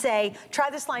and say, try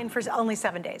this line for only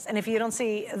 7 days. And if you don't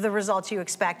see the results you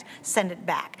expect, send it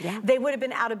back. Yeah. They would have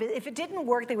been out of business. If it didn't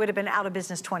work, they would have been out of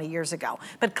business 20 years ago.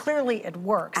 But clearly it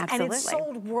works. Absolutely. And it's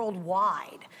sold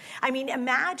worldwide. I mean,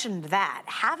 imagine that.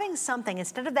 Having something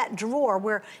instead of that drawer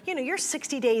where, you're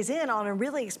 60 days in on a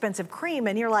really expensive cream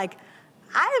and you're like,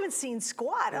 I haven't seen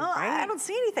squat. I don't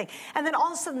see anything. And then all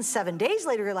of a sudden, 7 days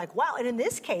later, you're like, wow. And in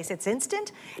this case, it's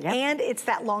instant, and it's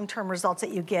that long-term results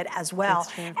that you get as well.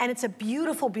 And it's a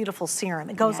beautiful, beautiful serum.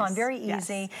 It goes on very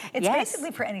easy. It's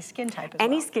basically for any skin type as well.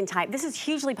 Any skin type. This is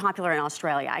hugely popular in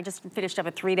Australia. I just finished up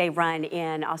a 3-day run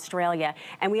in Australia,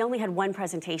 and we only had one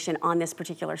presentation on this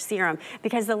particular serum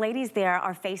because the ladies there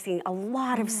are facing a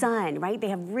lot of sun, right? They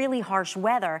have really harsh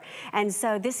weather. And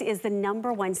so this is the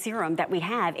 #1 serum that we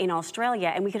have in Australia.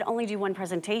 And we could only do one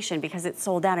presentation because it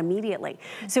sold out immediately.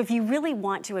 So if you really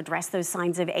want to address those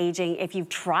signs of aging, if you've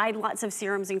tried lots of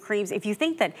serums and creams, if you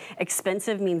think that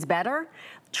expensive means better,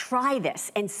 try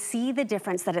this and see the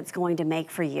difference that it's going to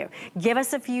make for you. Give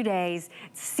us a few days,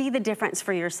 see the difference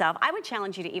for yourself. I would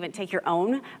challenge you to even take your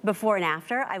own before and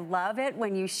after. I love it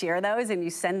when you share those and you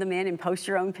send them in and post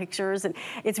your own pictures. And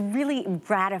it's really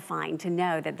gratifying to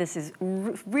know that this is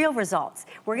real results.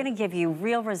 We're gonna give you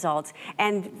real results.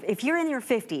 And if you're in your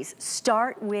 50s,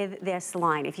 start with this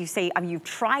line. If you say, you've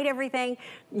tried everything,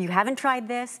 you haven't tried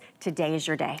this, today is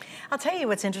your day. I'll tell you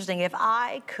what's interesting. If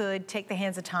I could take the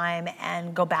hands of time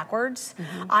and go backwards,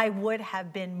 I would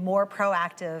have been more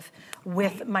proactive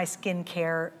with my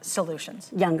skincare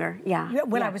solutions. Younger, yeah.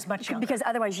 When I was much younger. Because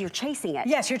otherwise you're chasing it.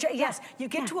 Yes, you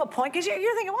get to a point, because you're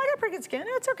thinking, well, I got pretty good skin,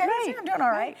 it's okay, I'm doing all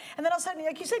right. And then all of a sudden,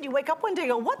 like you said, you wake up one day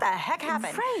and go, what the heck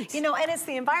happened? Right. You know, and it's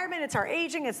the environment, it's our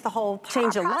aging, it's the whole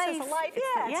change of process life. of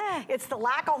life. It's the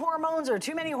lack of hormones or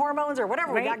too many hormones or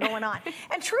whatever we got going on.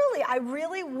 And truly, I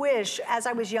really wish, as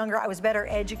I was younger, I was better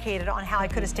educated on how I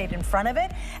could have stayed in front of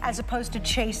it, as opposed to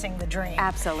chasing the dream.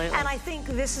 Absolutely. And I think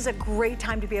this is a great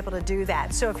time to be able to do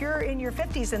that. So if you're in your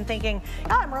 50s and thinking,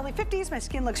 oh, I'm early 50s, my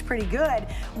skin looks pretty good,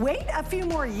 wait a few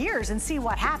more years and see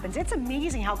what happens. It's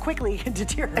amazing how quickly it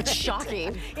deteriorates. It's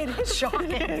shocking. It is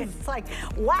shocking. It's like,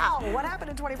 wow, what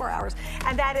happened in 24 hours?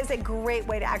 And that is a great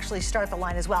way to actually start the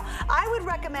line as well. I would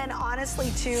recommend,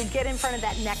 honestly, to get in front of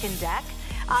that neck and deck.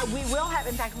 We will have,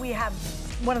 in fact, we have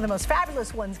one of the most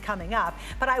fabulous ones coming up,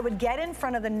 but I would get in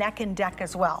front of the neck and deck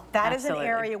as well. That is an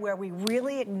area where we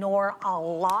really ignore a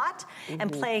lot,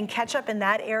 and playing catch up in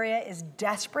that area is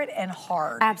desperate and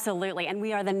hard. Absolutely, and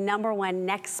we are the #1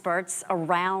 neck experts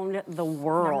around the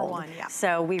world. #1, yeah.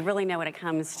 So we really know when it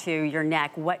comes to your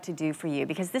neck what to do for you,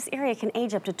 because this area can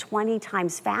age up to 20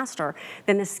 times faster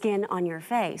than the skin on your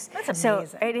face. That's amazing.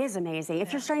 So it is amazing.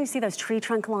 If you're starting to see those tree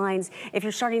trunk lines, if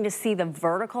you're starting to see the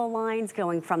vertical lines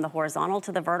going from the horizontal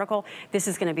to the vertical, this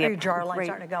is going to be a jar line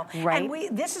starting to go. Right.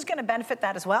 And this is going to benefit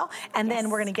that as well. And then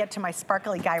we're going to get to my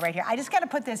sparkly guy right here. I just got to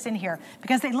put this in here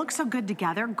because they look so good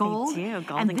together. Gold. They do,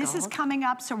 gold and and this is coming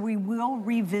up, so we will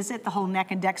revisit the whole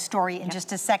neck and deck story in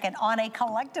just a second on a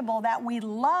collectible that we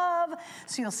love.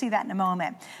 So you'll see that in a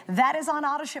moment. That is on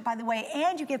auto ship, by the way,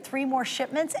 and you get 3 more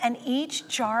shipments, and each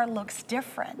jar looks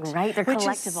different. Right, they're which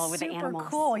collectible is with the animals. Super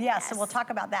cool. Yeah, so we'll talk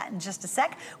about that in just a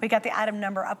sec. We got the item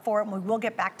number up for it, and we will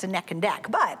get back to neck and deck.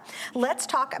 But let's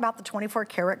talk about the 24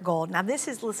 karat gold. Now this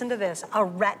is, listen to this, a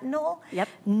retinol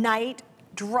night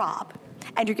drop,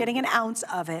 and you're getting an ounce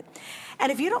of it.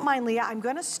 And if you don't mind, Leah, I'm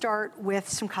gonna start with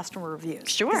some customer reviews.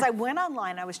 Sure. Because I went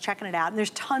online, I was checking it out, and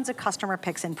there's tons of customer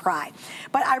picks in Prai.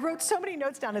 But I wrote so many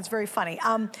notes down, it's very funny.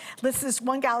 This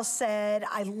one gal said,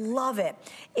 I love it.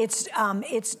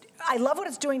 I love what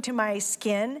it's doing to my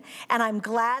skin, and I'm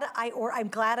glad I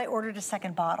ordered a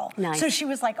second bottle. Nice. So she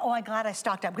was like, oh, I'm glad I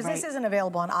stocked up, because this isn't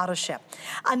available on auto ship.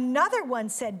 Another one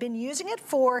said, been using it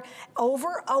for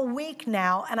over a week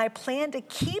now, and I plan to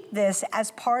keep this as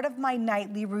part of my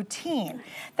nightly routine.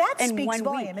 That speaks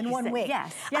volume in 1 week.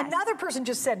 Yes. Another person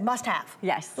just said, must have.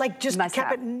 Yes. Like just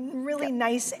kept it really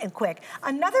nice and quick.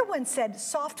 Another one said,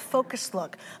 soft focus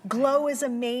look. Glow is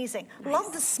amazing.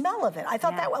 Love the smell of it. I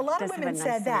thought that a lot of women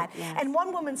said that. Yes. And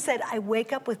one woman said, I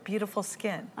wake up with beautiful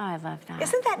skin. Oh, I love that.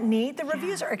 Isn't that neat? The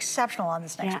reviews are exceptional on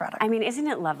this next product. I mean, isn't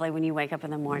it lovely when you wake up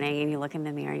in the morning and you look in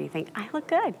the mirror and you think, I look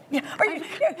good. Yeah. Or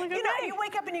you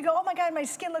wake up and you go, oh my God, my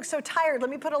skin looks so tired. Let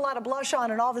me put a lot of blush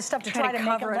on and all this stuff to try to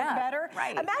make it look better.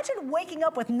 Right. Imagine waking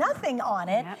up with nothing on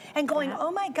it and going,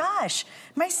 oh my gosh,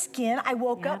 my skin, I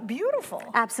woke up beautiful.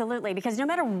 Absolutely, because no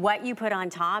matter what you put on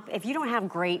top, if you don't have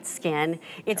great skin,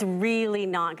 it's really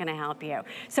not gonna help you.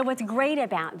 So what's great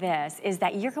about this is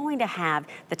that you're going to have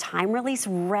the time-release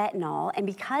retinol, and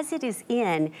because it is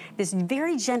in this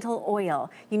very gentle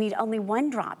oil, you need only 1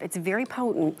 drop. It's very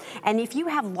potent. And if you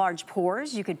have large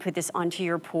pores, you could put this onto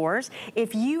your pores.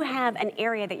 If you have an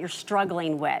area that you're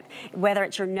struggling with, whether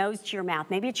it's your nose to your mouth,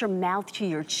 maybe it's your mouth to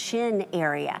your chin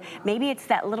area, maybe it's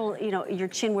that little, your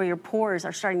chin where your pores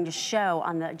are starting to show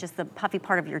on just the puffy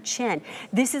part of your chin,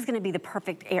 this is gonna be the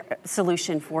perfect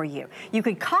solution for you. You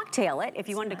could cocktail it if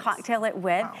you wanted to cocktail it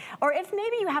with, or if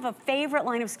maybe you have a favorite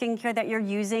line of skincare that you're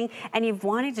using and you've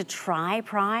wanted to try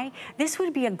Prai, this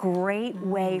would be a great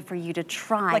way for you to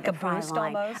try like the a Prai boost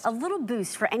line. almost? A little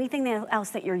boost for anything else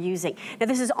that you're using. Now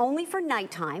this is only for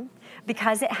nighttime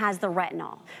because it has the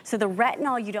retinol. So the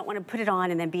retinol, you don't want to put it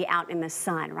on and then be out in the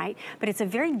sun, right? But it's a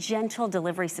very gentle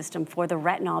delivery system for the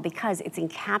retinol because it's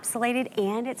encapsulated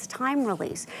and it's time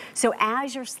release. So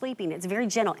as you're sleeping, it's very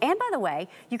gentle. And by the way,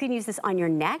 you can use this on your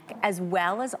neck as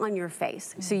well as on your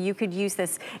face. So you could use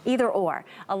this either or.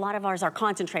 A lot of ours are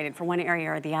concentrated for one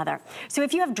area or the other. So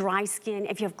if you have dry skin,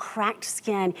 if you have cracked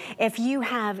skin, if you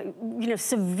have, you know,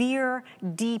 severe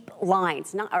deep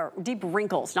lines, or deep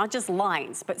wrinkles, not just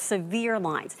lines, but severe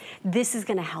lines, this is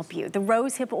gonna help you. The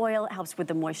rosehip oil helps with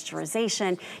the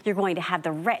moisturization. You're going to have the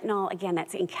retinol, again,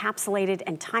 that's encapsulated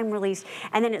and time released,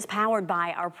 and then it's powered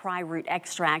by our Prai Root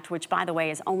extract, which by the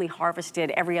way is only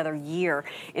harvested every other year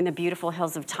in the beautiful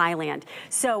hills of Thailand.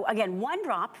 So again, one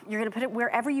drop, you're gonna put it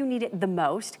wherever you need it the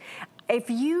most.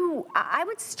 I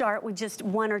would start with just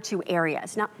one or two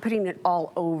areas, not putting it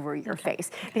all over your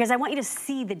face, because I want you to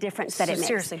see the difference that it makes.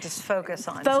 Seriously, just focus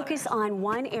on. Focus on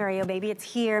one area, maybe it's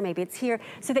here,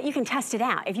 so that you can test it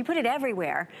out. If you put it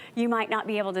everywhere, you might not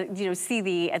be able to, you know, see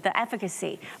the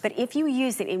efficacy. But if you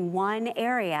use it in one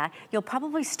area, you'll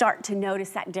probably start to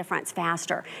notice that difference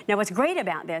faster. Now, what's great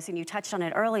about this, and you touched on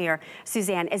it earlier,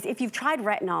 Suzanne, is if you've tried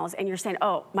retinols and you're saying,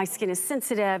 oh, my skin is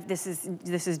sensitive, this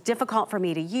is difficult for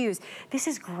me to use, this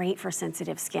is great for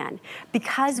sensitive skin.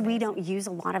 Because we don't use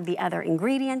a lot of the other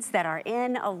ingredients that are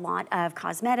in a lot of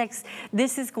cosmetics,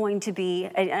 this is going to be,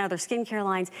 and other skincare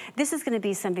lines, this is gonna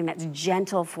be something that's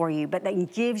gentle for you, but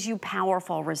that gives you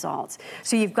powerful results.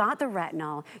 So you've got the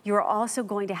retinol, you're also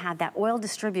going to have that oil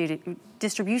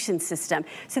distribution system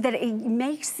so that it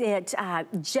makes it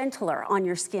gentler on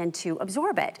your skin to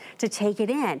absorb it, to take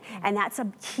it in. And that's a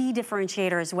key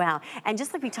differentiator as well. And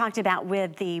just like we talked about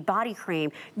with the body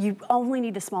cream, you only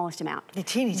need the smallest amount. The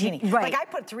teeny. Right. Like I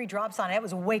put 3 drops on it, it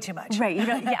was way too much. Right, you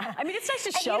know, yeah. I mean, it's nice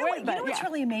to show it, but you know what's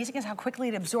really amazing is how quickly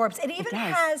it absorbs. It even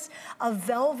has a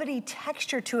velvety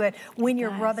texture to it when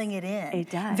you're rubbing it in. It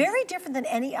does. Very different than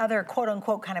any other quote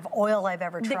unquote kind of oil I've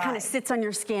ever tried. That kind of sits on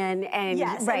your skin and,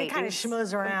 and it kind of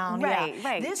schmoes around.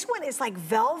 Right. This one is like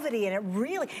velvety and it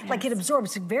really, like it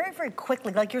absorbs very, very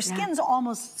quickly. Like your skin's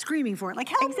almost screaming for it. Like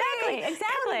help me.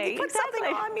 Exactly. Put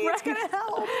something on me, it's gonna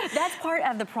help. That's part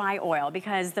of the Prai oil,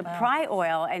 because the Prai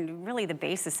oil, and really the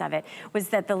basis of it, was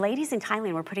that the ladies in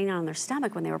Thailand were putting it on their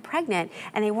stomach when they were pregnant,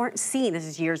 and they weren't seeing, this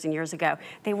is years and years ago,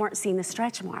 they weren't seeing the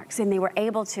stretch marks, and they were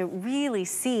able to really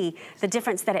see the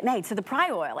difference that it made. So the Prai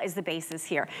oil is the basis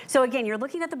here. So again, you're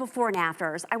looking at the before and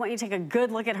afters. I want you to take a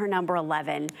good look at her number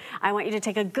 11. I want you to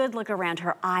take a good look around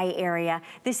her eye area.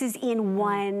 This is in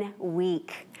 1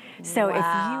 week. So if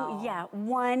you,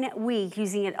 1 week,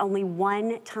 using it only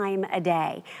 1 time a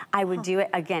day. I would do it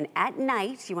again at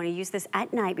night. You want to use this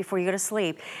at night before you go to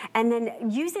sleep. And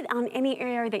then use it on any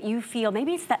area that you feel,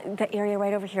 maybe it's the area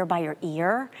right over here by your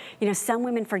ear. You know, some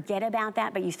women forget about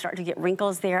that, but you start to get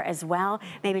wrinkles there as well.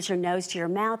 Maybe it's your nose to your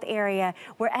mouth area.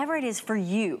 Wherever it is for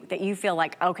you that you feel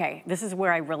like, okay, this is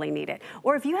where I really need it.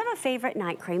 Or if you have a favorite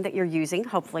night cream that you're using,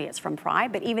 hopefully it's from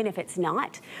Prai, but even if it's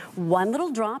not, 1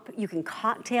 little drop, you can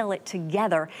cocktail it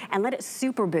together and let it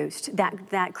super boost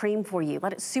that cream for you.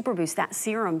 Let it super boost that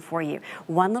serum for you.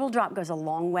 1 little drop goes a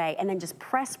long way, and then just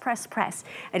press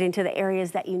it into the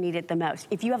areas that you need it the most.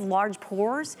 If you have large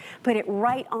pores, put it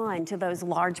right on to those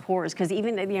large pores, because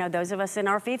even, you know, those of us in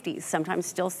our 50s sometimes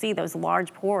still see those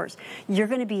large pores. You're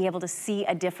gonna be able to see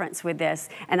a difference with this,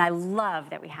 and I love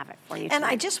that we have it for you And today.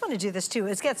 I just want to do this too.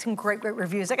 It's got some great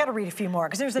reviews. I got to read a few more,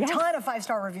 because there's a ton of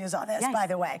 5-star reviews on this, by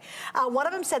the way. One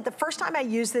of them said, the first time I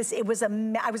used this, I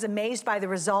was amazed by the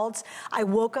results. I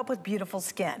woke up with beautiful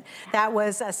skin. That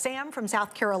was Sam from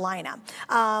South Carolina.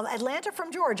 Atlanta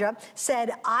from Georgia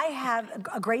said, I have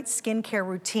a great skincare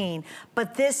routine,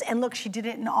 but this, and look, she did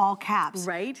it in all caps.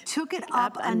 Right. Took it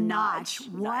up a notch.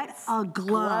 What a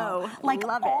glow. Like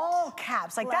all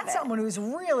caps. Like that's someone who's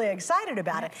really excited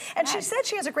about it. And she said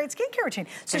she has a great skincare routine.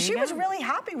 So she was really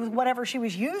happy with whatever she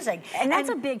was using. And that's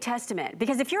a big testament,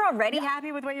 because if you're already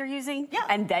happy with what you're using,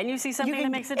 and then you see something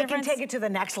that makes a difference. It can take it to the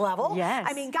next level. Yes.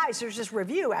 I mean, guys, there's just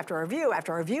review after review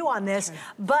after review on this,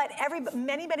 but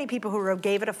many people who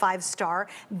gave it a 5-star,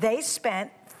 they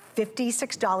spent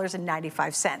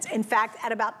 $56.95. In fact,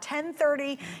 at about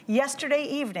 10:30 yesterday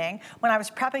evening, when I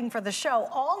was prepping for the show,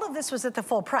 all of this was at the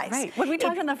full price. Right. When we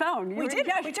talked on the phone. We did.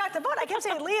 We talked on the phone. I kept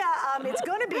saying, Leah, it's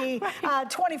going to be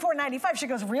 $24.95. She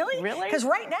goes, really? Really? Because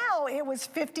right now it was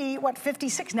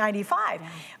 $56.95.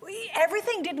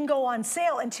 Everything didn't go on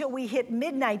sale until we hit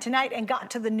midnight tonight and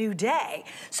got to the new day.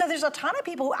 So there's a ton of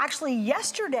people who actually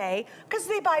yesterday, because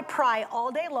they buy Prai all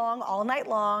day long, all night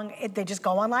long, they just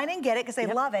go online and get it because they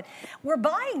love it. it. We're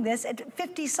buying this at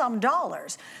 $50-some.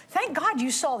 Thank God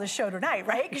you saw the show tonight,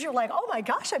 right? Because you're like, oh my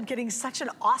gosh, I'm getting such an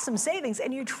awesome savings,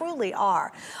 and you truly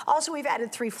are. Also, we've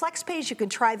added 3 flex pays. You can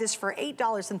try this for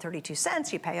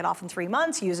 $8.32. You pay it off in 3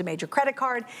 months, use a major credit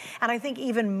card, and I think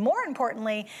even more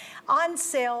importantly, on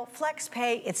sale, flex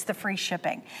pay, it's the free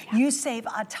shipping. You save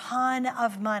a ton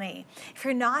of money. If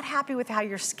you're not happy with how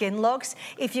your skin looks,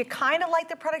 if you kind of like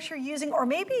the products you're using, or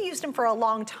maybe you used them for a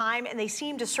long time and they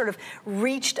seem to sort of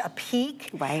reached a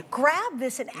peak, grab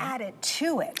this and add it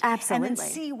to it. Absolutely. And then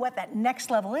see what that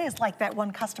next level is, like that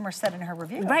one customer said in her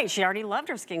review. Right, she already loved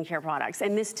her skincare products,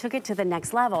 and this took it to the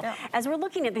next level. As we're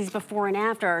looking at these before and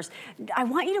afters, I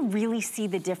want you to really see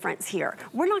the difference here.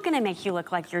 We're not gonna make you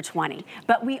look like you're 20,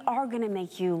 but we are gonna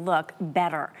make you look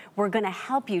better. We're gonna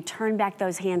help you turn back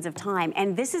those hands of time,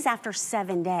 and this is after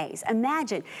 7 days.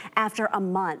 Imagine after a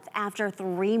month, after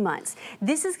 3 months.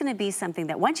 This is gonna be something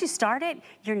that once you start it,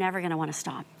 you're never gonna wanna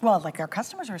stop. Well, like our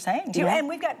customers were saying too, and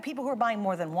we've got people who are buying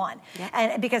more than one.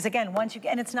 And because again, once you,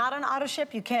 and it's not on auto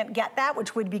ship, you can't get that,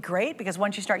 which would be great, because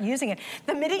once you start using it,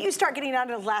 the minute you start getting down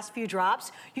to the last few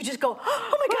drops, you just go,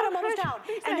 oh my God, I'm almost out.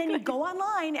 And then you go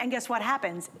online, and guess what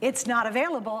happens? It's not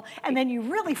available, and then you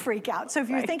really freak out. So if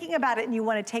you're thinking about it and you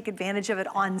wanna take advantage of it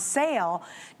on sale,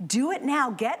 do it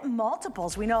now, get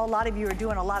multiples. We know a lot of you are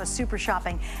doing a lot of super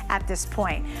shopping at this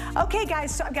point. Okay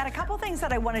guys, so I've got a couple things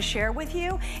that I wanna share with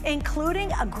you,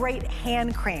 including a great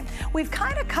hand cream. We've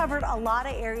kind of covered a lot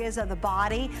of areas of the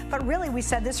body, but really we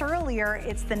said this earlier,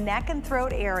 it's the neck and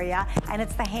throat area, and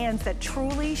it's the hands that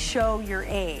truly show your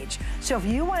age. So if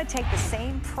you wanna take the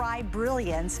same Prai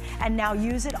brilliance and now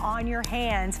use it on your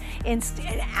hands,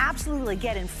 absolutely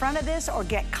get in front of this or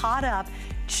get caught up.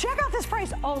 Check out this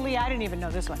price. Oh, Leah, I didn't even know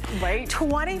this one. Right.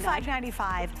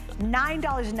 $25.95,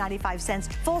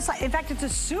 $9.95, full size. In fact, it's a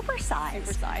super size.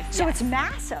 Super size, so it's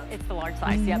massive. It's the large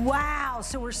size, yep. Wow,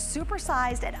 so we're super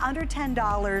sized at under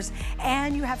 $10,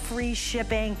 and you have free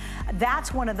shipping.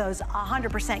 That's one of those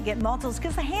 100% get multiples,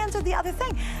 because the hands are the other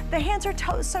thing. The hands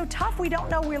are so tough, we don't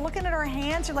know. We're looking at our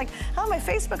hands, you're like, oh, my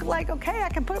face look like, okay, I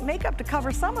can put makeup to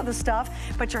cover some of the stuff,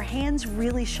 but your hands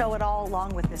really show it all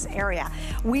along with this area.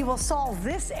 We will solve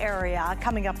this area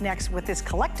coming up next with this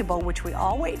collectible, which we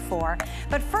all wait for.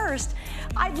 But first,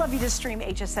 I'd love you to stream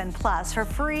HSN Plus for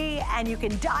free, and you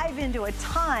can dive into a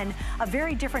ton of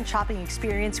very different shopping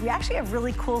experience. We actually have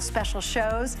really cool special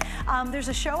shows. There's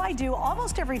a show I do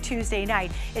almost every Tuesday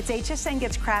night. It's HSN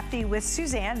Gets Crafty with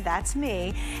Suzanne, that's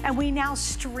me, and we now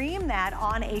stream that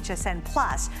on HSN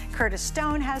Plus. Curtis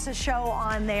Stone has a show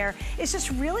on there. It's just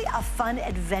really a fun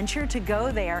adventure to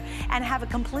go there and have a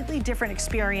completely different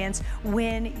experience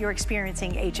when you're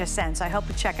experiencing HSN. So I hope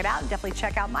you check it out, and definitely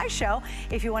check out my show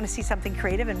if you want to see something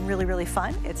creative and really, really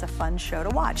fun. It's a fun show to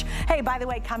watch. Hey, by the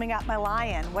way, coming up, my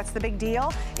lion. What's the big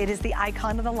deal? It is the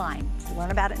icon of the line. We'll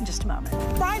learn about it in just a moment.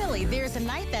 Finally, there's a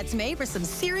night that's made for some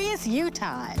serious you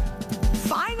time.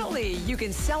 Finally, you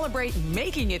can celebrate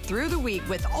making it through the week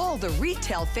with all the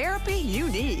retail therapy you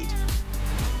need.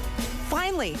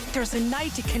 Finally, there's a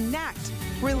night to connect,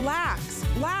 relax,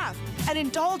 laugh, and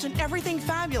indulge in everything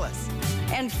fabulous.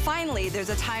 And finally, there's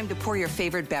a time to pour your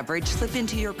favorite beverage, slip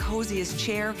into your coziest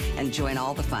chair, and join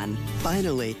all the fun.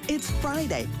 Finally, it's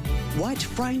Friday. Watch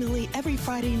Finally every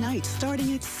Friday night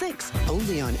starting at 6,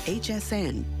 only on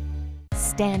HSN.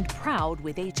 Stand proud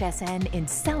with HSN in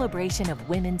celebration of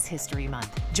Women's History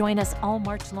Month. Join us all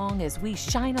March long as we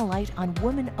shine a light on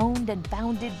women-owned and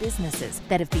founded businesses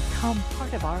that have become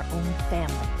part of our own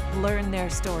family. Learn their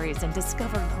stories and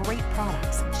discover great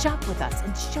products. Shop with us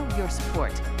and show your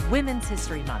support. Women's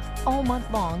History Month, all month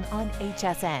long on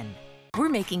HSN. We're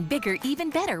making bigger even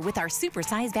better with our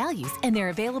supersize values, and they're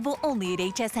available only at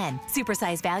HSN.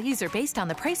 Supersize values are based on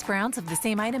the price per ounce of the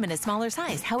same item in a smaller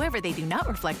size. However, they do not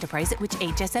reflect a price at which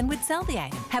HSN would sell the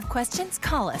item. Have questions?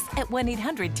 Call us at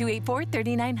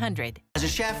 1-800-284-3900. As a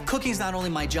chef, cooking's not only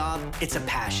my job, it's a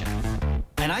passion.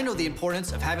 And I know the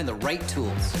importance of having the right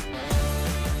tools.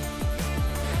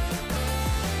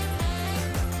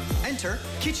 Enter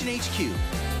Kitchen HQ.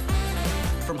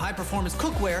 From high-performance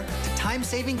cookware to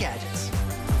time-saving gadgets.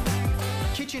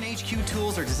 Kitchen HQ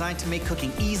tools are designed to make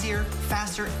cooking easier,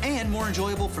 faster, and more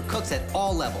enjoyable for cooks at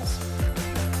all levels.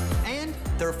 And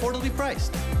they're affordably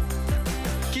priced.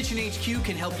 Kitchen HQ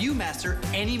can help you master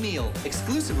any meal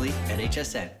exclusively at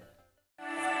HSN.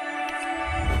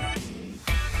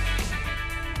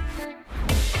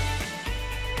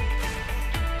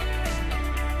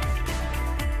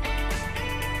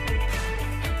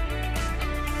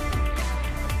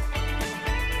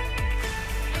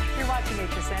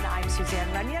 HSN, I'm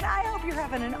Suzanne Runyon. I hope you're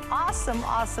having an awesome,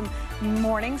 awesome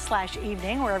morning /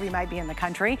 evening, wherever you might be in the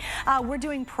country. We're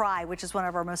doing Prai, which is one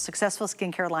of our most successful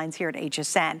skincare lines here at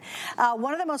HSN.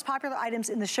 One of the most popular items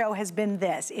in the show has been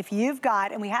this. If you've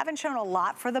got, and we haven't shown a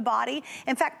lot for the body.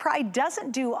 In fact, Prai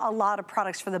doesn't do a lot of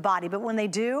products for the body, but when they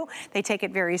do, they take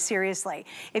it very seriously.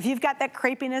 If you've got that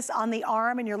crepiness on the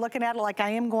arm and you're looking at it like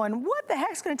I am going, what the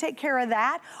heck's gonna take care of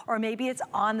that? Or maybe it's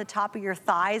on the top of your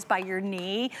thighs by your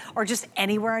knee or just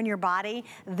anywhere in your body,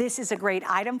 this is a great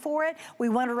item for it. We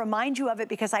want to remind you of it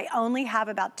because I only have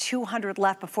about 200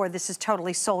 left before this is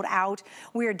totally sold out.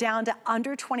 We are down to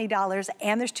under $20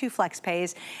 and there's 2 flex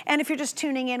pays. And if you're just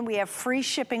tuning in, we have free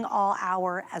shipping all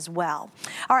hour as well.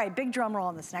 All right, big drum roll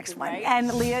on this next one.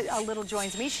 And Leah Little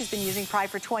joins me. She's been using Prai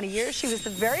for 20 years. She was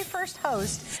the very first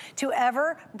host to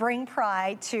ever bring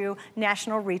Prai to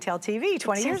national retail TV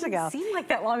 20 years ago. It seemed like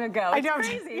that long ago. I know.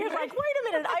 Crazy. You're like, wait a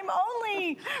minute, I'm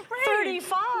only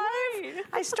 35.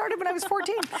 I started when I was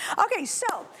 14. Okay, so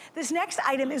this next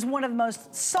item is one of the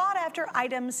most sought after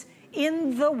items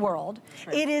in the world.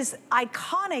 Sure. It is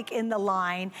iconic in the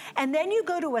line. And then you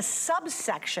go to a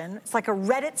subsection, it's like a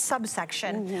Reddit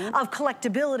subsection of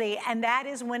collectability, and that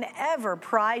is whenever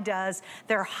Prai does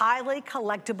their highly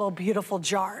collectible, beautiful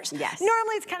jars. Yes.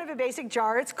 Normally it's kind of a basic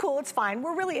jar, it's cool, it's fine.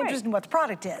 We're really interested in what the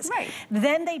product is.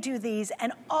 Then they do these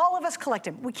and all of us collect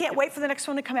them. We can't wait for the next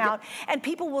one to come out and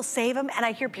people will save them, and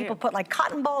I hear people put like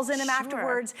cotton balls in them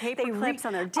afterwards. Paper clips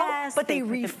on their desk. But they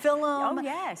refill them. Oh,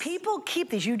 yes. People keep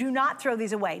these. You do not throw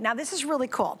these away. Now this is really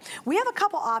cool. We have a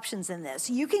couple options in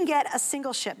this. You can get a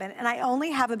single shipment, and I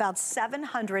only have about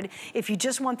 700 if you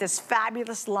just want this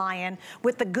fabulous lion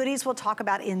with the goodies we'll talk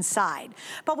about inside.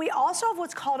 But we also have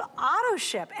what's called auto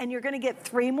ship, and you're gonna get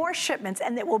 3 more shipments,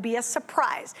 and it will be a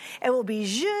surprise. It will be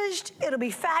zhuzhed, it'll be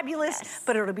fabulous,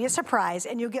 but it'll be a surprise,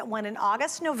 and you'll get one in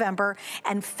August, November,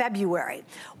 and February.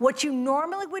 What you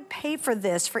normally would pay for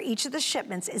this for each of the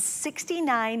shipments is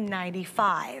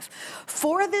 $69.95.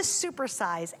 For this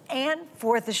supersize and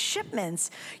for the shipments,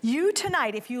 you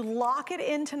tonight, if you lock it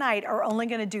in tonight, are only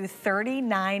gonna do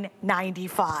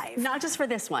 $39.95. Not just for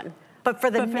this one. But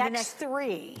for the next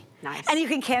 3. Nice. And you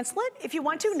can cancel it if you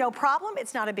want to, no problem.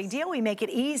 It's not a big deal. We make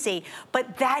it easy.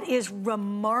 But that is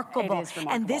remarkable. It is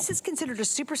remarkable. And this is considered a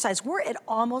supersize. We're at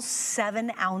almost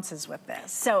 7 ounces with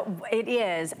this. So it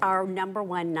is our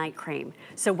 #1 night cream.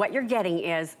 So what you're getting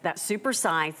is that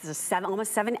supersize,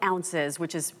 almost 7 ounces,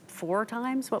 which is 4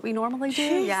 times what we normally do.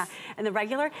 Jeez. Yeah, and the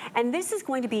regular. And this is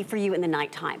going to be for you in the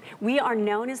nighttime. We are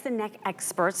known as the neck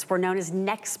experts. We're known as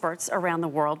Nexperts around the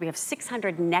world. We have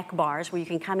 600 neck bars where you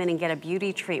can come in and get a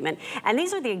beauty treatment. And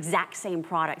these are the exact same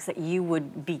products that you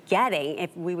would be getting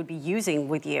if we would be using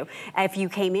with you if you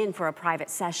came in for a private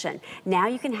session. Now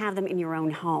you can have them in your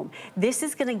own home. This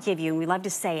is gonna give you, and we love to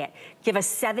say it, give us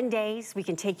 7 days, we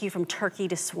can take you from turkey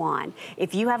to swan.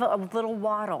 If you have a little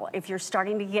waddle, if you're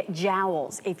starting to get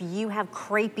jowls, if you have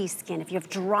crepey skin, if you have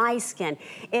dry skin,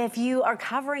 if you are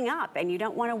covering up and you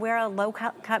don't wanna wear a low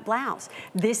cut blouse,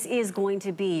 this is going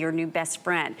to be your new best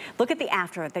friend. Look at the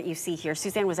after that you see here.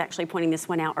 Suzanne was actually pointing this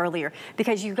one out earlier,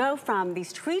 because you go from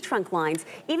these tree trunk lines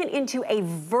even into a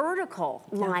vertical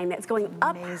line that's going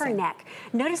up her neck.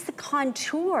 Notice the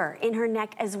contour in her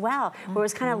neck as well, where it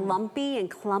was kind of lumpy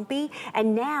and clumpy,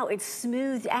 and now it's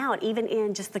smoothed out even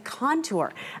in just the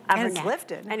contour of her neck. And it's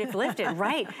lifted. And it's lifted,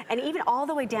 right. And even all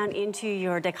the way down into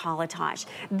your décolletage.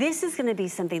 This is gonna be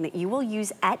something that you will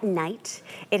use at night.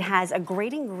 It has a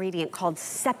great ingredient called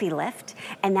Sepilift,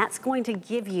 and that's going to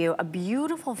give you a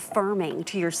beautiful firming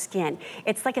to your skin.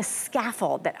 It's like a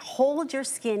scaffold that holds your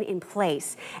skin in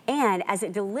place. And as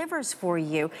it delivers for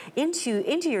you into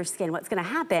your skin, what's gonna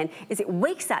happen is it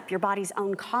wakes up your body's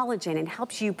own collagen and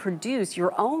helps you produce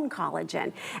your own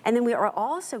collagen. And then we are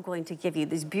also going to give you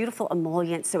these beautiful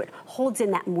emollients so it holds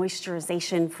in that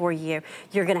moisturization for you.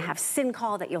 You're gonna have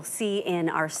Syncol that you'll see in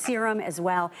our serum as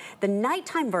well. The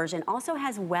nighttime version also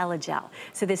has Wellagel.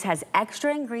 So this has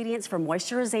extra ingredients for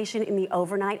moisturization in the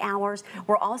overnight hours.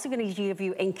 We're also gonna give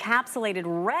you encapsulated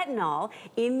retinol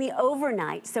in the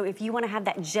overnight. So if you want to have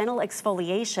that gentle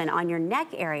exfoliation on your neck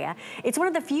area, it's one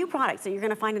of the few products that you're going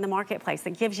to find in the marketplace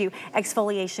that gives you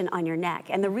exfoliation on your neck.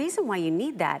 And the reason why you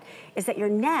need that is that your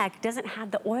neck doesn't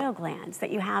have the oil glands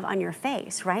that you have on your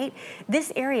face, right?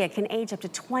 This area can age up to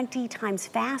 20 times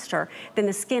faster than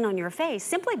the skin on your face,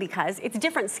 simply because it's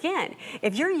different skin.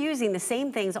 If you're using the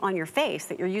same things on your face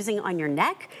that you're using on your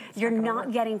neck, you're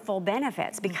not getting full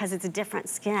benefits because it's a different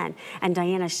skin. And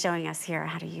Diana's showing us here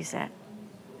how to use it.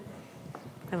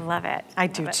 I love it. I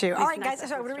do too. All right, nice guys,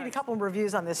 so I'm going to read a couple of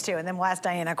reviews on this too, and then we'll ask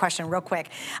Diana a question real quick.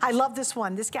 I love this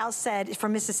one. This gal said,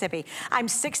 from Mississippi, I'm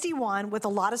 61 with a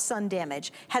lot of sun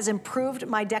damage, has improved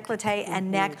my décolleté and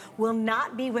neck, will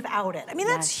not be without it. I mean,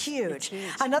 that's huge.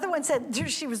 Another one said,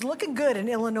 she was looking good in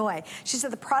Illinois. She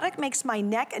said, the product makes my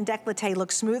neck and décolleté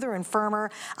look smoother and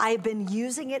firmer. I've been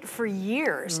using it for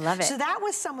years. Love it. So that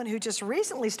was someone who just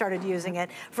recently started using it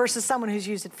versus someone who's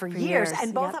used it for years.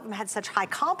 And both of them had such high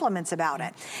compliments about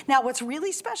it. Now, what's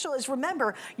really special is,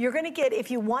 remember, you're gonna get, if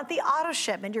you want the auto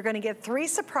shipment, you're gonna get 3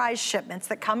 surprise shipments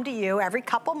that come to you every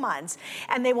couple months,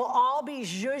 and they will all be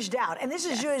zhuzhed out. And this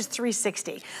is zhuzhed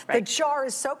 360. The jar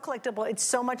is so collectible, it's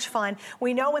so much fun.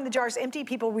 We know when the jar's empty,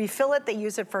 people refill it. They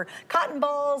use it for cotton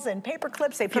balls and paper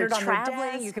clips. They put it on their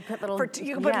desk. You could put little,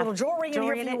 little jewelry in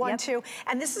here if you want to.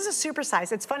 And this is a super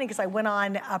size. It's funny because I went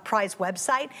on Prai's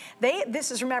website.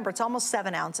 This is, remember, it's almost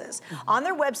 7 ounces. On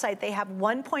their website, they have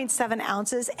 1.7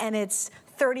 ounces, and it's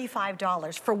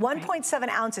 $35 for 1.7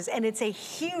 ounces, and it's a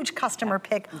huge customer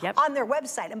pick on their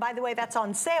website. And by the way, that's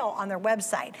on sale on their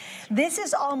website. This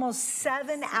is almost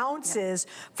 7 ounces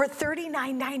for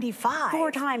 $39.95.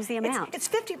 4 times the amount. It's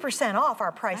 50% off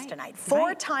our price tonight.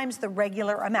 4 times the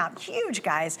regular amount. Huge,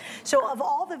 guys. So of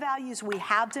all the values we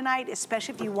have tonight,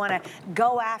 especially if you want to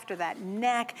go after that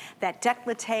neck, that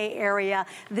décolleté area,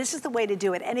 this is the way to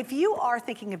do it. And if you are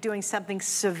thinking of doing something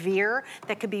severe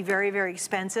that could be very, very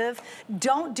expensive,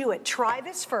 don't do it. Try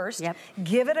this first.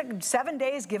 Give it 7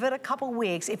 days, give it a couple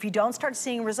weeks. If you don't start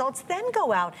seeing results, then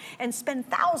go out and spend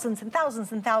thousands and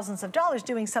thousands and thousands of dollars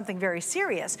doing something very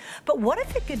serious. But what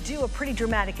if it could do a pretty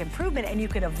dramatic improvement and you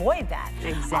could avoid that?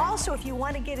 Also, if you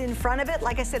want to get in front of it,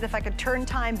 like I said, if I could turn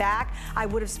time back, I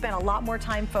would have spent a lot more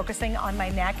time focusing on my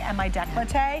neck and my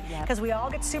décolleté, because we all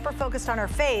get super focused on our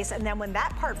face, and then when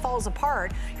that part falls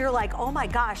apart, you're like, oh my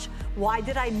gosh, why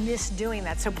did I miss doing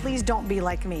that? So please don't be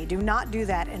like me. Do not do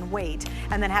that and wait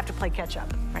and then have to play catch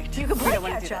up. You can play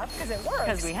catch up because it works.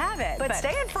 Because we have it. But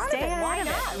stay in front of it. Why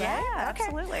not? Yeah,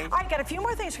 absolutely. All right, got a few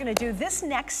more things we're going to do. This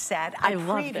next set, I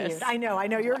previewed. This. I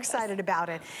know you're excited about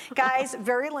it. Guys,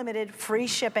 very limited, free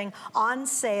shipping, on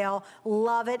sale.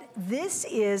 Love it. This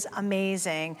is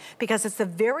amazing because it's the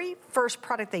very first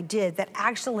product they did that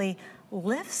actually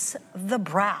lifts the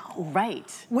brow.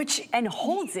 And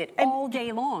holds it all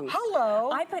day long.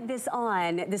 Hello. I put this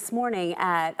on this morning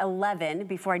at 11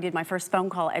 before I did my first phone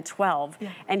call at 12.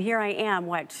 And here I am,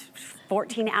 what,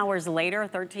 14 hours later,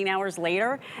 13 hours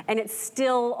later, and it's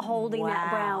still holding that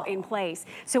brow in place.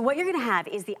 So what you're gonna have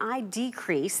is the eye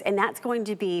decrease, and that's going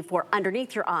to be for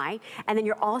underneath your eye, and then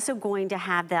you're also going to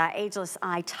have the Ageless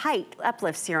Eye Tight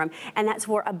Uplift Serum, and that's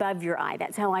for above your eye.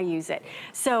 That's how I use it.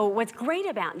 So what's great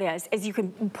about this is you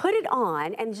can put it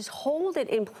on and just hold it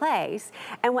in place,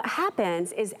 and what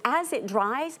happens is as it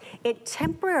dries, it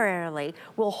temporarily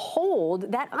will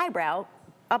hold that eyebrow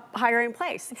up higher in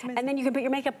place. And then you can put your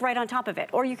makeup right on top of it,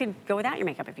 or you could go without your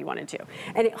makeup if you wanted to.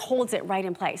 And it holds it right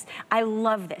in place. I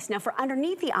love this. Now for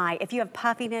underneath the eye, if you have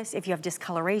puffiness, if you have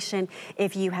discoloration,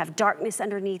 if you have darkness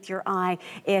underneath your eye,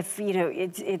 if you know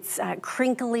it's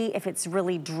crinkly, if it's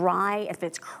really dry, if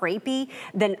it's crepey,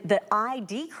 then the eye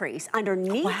decrease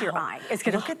underneath your eye is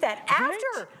gonna— Look at that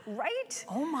after, right?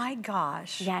 Oh my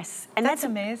gosh. Yes. And that's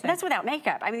amazing. That's without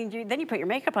makeup. I mean, then you put your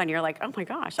makeup on, you're like, oh my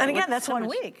gosh. And again, that's 1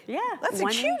 week. Yeah. That's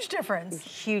a huge difference.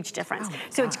 Huge difference.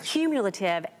 So it's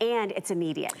cumulative and it's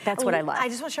immediate. That's what I love. I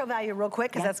just want to show value real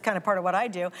quick because that's kind of part of what I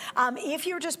do. If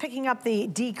you're just picking up the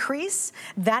decrease,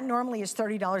 that normally is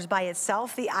 $30 by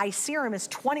itself. The eye serum is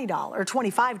 $20 or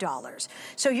 $25.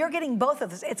 So you're getting both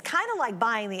of those. It's kind of like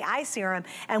buying the eye serum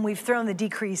and we've thrown the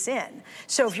decrease in.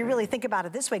 So if you really think about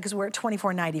it this way, because we're at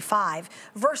 $24.95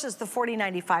 versus the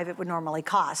 $40.95 it would normally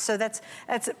cost. So that's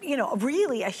you know,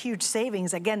 really a huge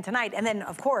savings again tonight. And then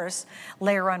of course,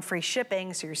 layer on free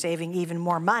shipping, so you're saving even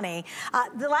more money.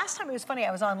 The last time, it was funny,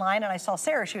 I was online and I saw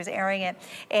Sarah, she was airing it,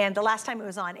 and the last time it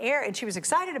was on air, and she was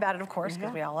excited about it, of course,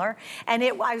 because we all are, and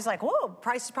I was like, whoa,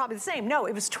 price is probably the same. No,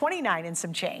 it was $29 and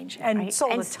some change, and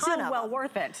sold a ton of them. And still well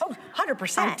worth it. Oh,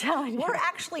 100%. I'm telling you. We're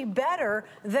actually better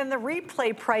than the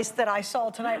replay price that I saw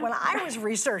tonight when I was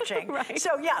researching.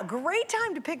 So yeah, great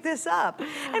time to pick this up.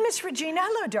 And Miss Regina,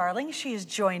 hello, darling. She has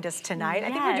joined us tonight.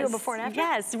 I think we're doing before and after.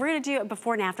 Yes, we're gonna do it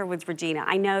before and after with Regina.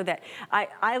 I know that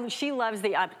she loves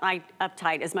the eye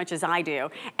uptight as much as I do,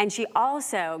 and she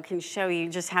also can show you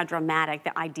just how dramatic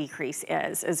the eye decrease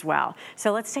is as well.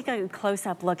 So let's take a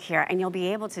close-up look here, and you'll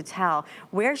be able to tell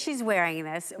where she's wearing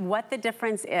this, what the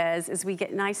difference is as we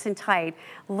get nice and tight.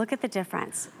 Look at the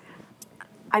difference.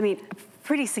 I mean,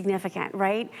 pretty significant,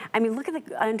 right? I mean, look at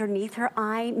the underneath her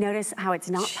eye. Notice how it's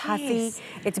not puffy.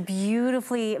 It's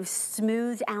beautifully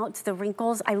smoothed out the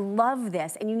wrinkles. I love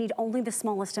this, and you need only the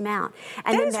smallest amount.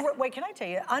 And wait, can I tell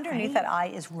you, underneath that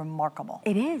eye is remarkable.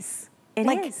 It is. It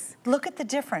is. Look at the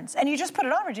difference. And you just put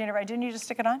it on, Regina, right? Didn't you just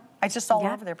stick it on? I just saw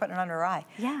her over there putting it under her eye.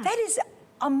 Yeah. That is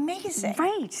amazing.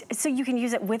 Right. So you can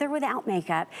use it with or without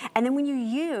makeup. And then when you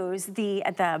use the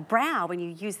brow, when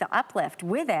you use the uplift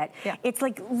with it, it's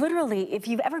like literally, if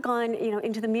you've ever gone, you know,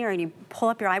 into the mirror and you pull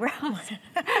up your eyebrows,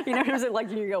 you know, it's like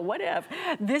you go, what if?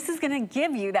 This is going to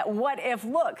give you that what if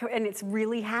look, and it's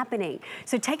really happening.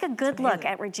 So take a good look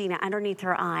at Regina underneath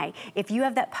her eye. If you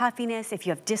have that puffiness, if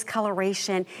you have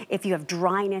discoloration, if you have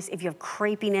dryness, if you have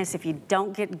crepiness, if you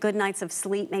don't get good nights of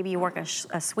sleep, maybe you work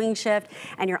a swing shift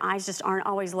and your eyes just aren't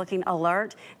always looking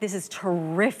alert, this is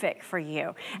terrific for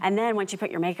you. And then once you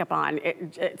put your makeup on,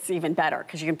 it's even better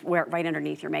because you can wear it right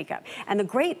underneath your makeup. And the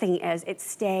great thing is it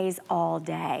stays all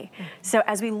day. So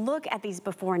as we look at these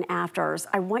before and afters,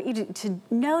 I want you to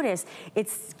notice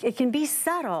it can be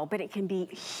subtle, but it can be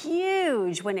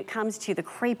huge when it comes to the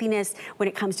crepiness, when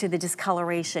it comes to the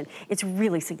discoloration. It's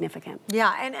really significant.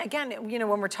 Yeah, and again, you know,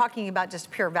 when we're talking about just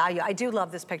pure value, I do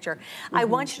love this picture. I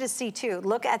want you to see too,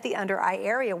 look at the under eye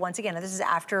area once again. This is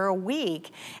after a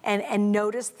week, and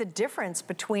notice the difference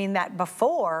between that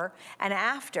before and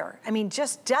after. I mean,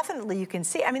 just definitely you can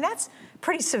see. I mean, that's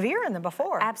pretty severe in the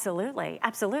before. Absolutely,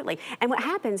 absolutely. And what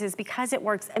happens is because it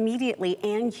works immediately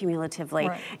and cumulatively,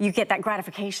 you get that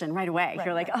gratification right away.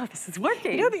 You're like, oh, this is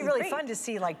working. It would be really fun to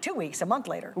see like 2 weeks, a month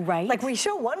later. Right. Like we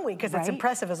show 1 week because it's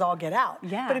impressive as all get out.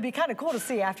 Yeah. But it'd be kind of cool to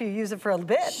see after you use it for a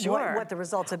bit what the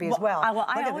results would be as well. Well,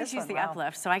 I always use the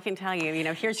uplift, so I can tell you, you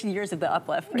know, here's years of the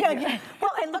uplift. Yeah.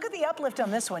 Well, and look at the uplift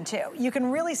on this one too. You can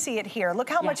really see it here. Look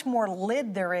how much more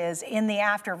lid there is in the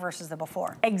after versus the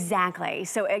before. Exactly.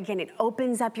 So again, it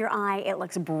opens up your eye. It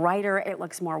looks brighter. It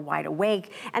looks more wide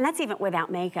awake. And that's even without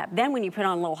makeup. Then when you put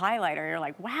on a little highlighter, you're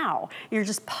like, wow, you're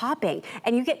just popping.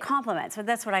 And you get compliments. So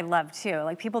that's what I love too.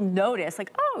 Like people notice,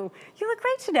 like, oh, you look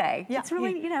great today. Yeah. It's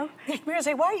really, you know. People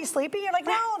say, why are you sleepy? You're like,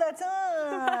 no, that's,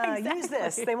 use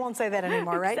this. They won't say that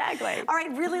anymore, right? Exactly. All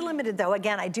right, really limited though.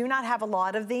 Again, I do not have a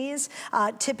lot of these.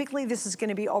 Typically, this is going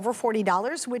to be over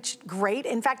 $40, which great.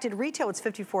 In fact, at retail, it's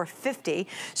 $54.50.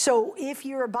 So if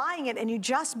you're buying it and you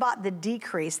just bought the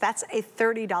decrease, that's a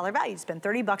 $30 value. You spend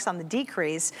 $30 on the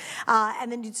decrease,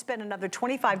 and then you'd spend another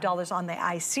 $25 on the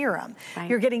eye serum. Right.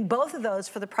 You're getting both of those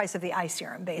for the price of the eye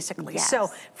serum, basically. Yes. So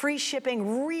free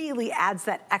shipping really adds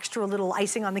that extra little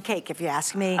icing on the cake, if you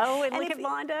ask me. Oh, and look at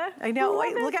Vonda. I know.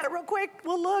 Wait, look at it real quick.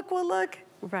 We'll look.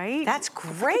 Right? That's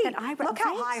great. Look, look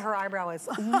how high her eyebrow is.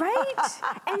 Right?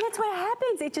 And that's what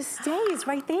happens. It just stays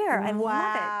right there. I love it.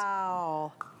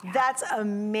 Wow. Yeah. That's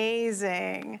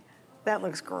amazing. That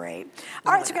looks great.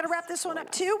 All right, so we're gonna wrap this one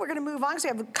up too. We're gonna move on because we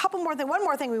have a couple more things, one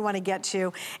more thing we want to get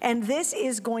to, and this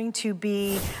is going to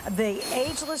be the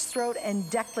Ageless Throat and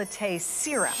Décolleté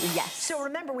Serum. Yes. So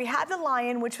remember, we had the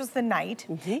Lion, which was the night.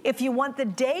 If you want the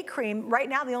day cream, right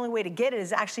now the only way to get it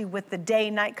is actually with the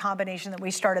day-night combination that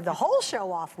we started the whole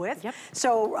show off with. Yep.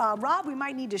 So Rob, we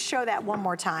might need to show that one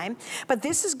more time. But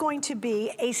this is going to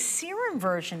be a serum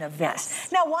version of this.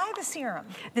 Now, why the serum?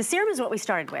 The serum is what we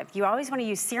started with. You always want to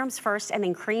use serums first and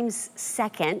then creams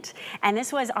second. And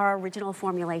this was our original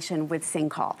formulation with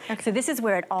Syncol. So this is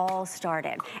where it all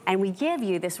started. And we give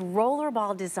you this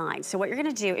rollerball design. So what you're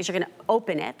gonna do is you're gonna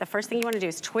open it. The first thing you wanna do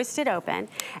is twist it open.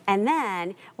 And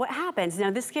then what happens,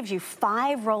 now this gives you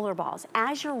 5 roller balls.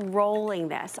 As you're rolling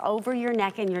this over your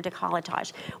neck and your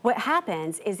décolletage, what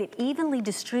happens is it evenly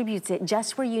distributes it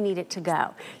just where you need it to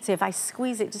go. So if I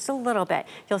squeeze it just a little bit,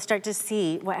 you'll start to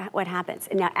see what happens.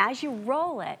 And now as you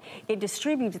roll it, it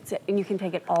distributes it, and you can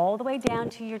take it all the way down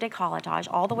to your décolletage,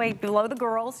 all the way below the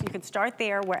girls. You can start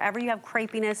there, wherever you have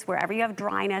crepiness, wherever you have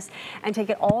dryness, and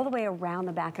take it all the way around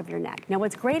the back of your neck. Now,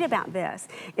 what's great about this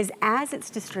is as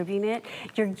it's distributing it,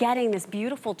 you're getting this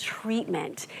beautiful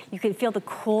treatment. You can feel the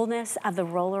coolness of the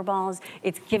roller balls.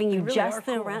 It's giving you just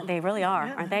the around. They really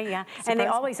are, aren't they? Yeah. And they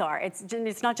always are.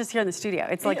 It's not just here in the studio.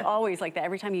 It's like always like that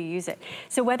every time you use it.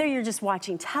 So whether you're just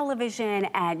watching television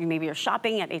and maybe you're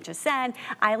shopping at HSN,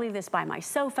 I leave this by my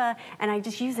sofa and I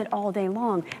just use it all day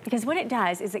long because what it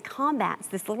does is it combats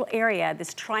this little area,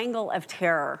 this triangle of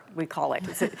terror, we call it.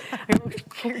 It's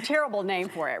a terrible name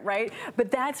for it, right?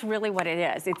 But that's really what it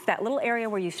is. It's that little area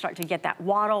where you start to get that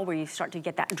waddle, where you start to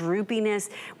get that droopiness,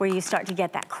 where you start to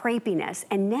get that crepiness.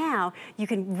 And now you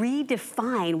can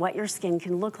redefine what your skin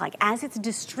can look like. As it's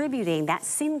distributing that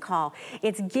Syncol,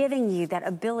 it's giving you that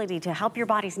ability to help your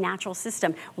body's natural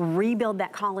system rebuild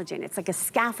that collagen. It's like a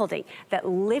scaffolding that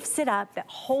lifts it up, that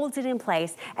holds holds it in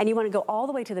place, and you want to go all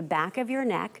the way to the back of your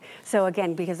neck. So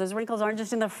again, because those wrinkles aren't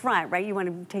just in the front, right? You want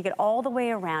to take it all the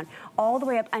way around, all the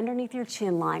way up underneath your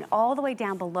chin line, all the way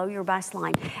down below your bust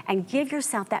line, and give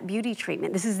yourself that beauty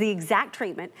treatment. This is the exact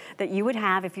treatment that you would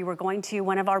have if you were going to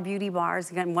one of our beauty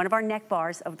bars, again, one of our neck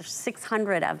bars, of the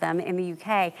 600 of them in the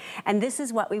UK, and this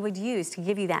is what we would use to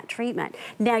give you that treatment.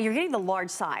 Now, you're getting the large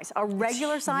size. A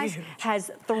regular size has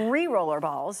 3 roller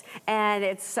balls, and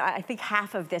it's, I think,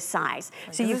 half of this size.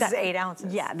 So you've got 8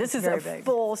 ounces. Yeah, this is a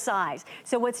full size.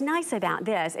 So what's nice about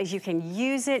this is you can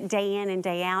use it day in and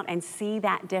day out and see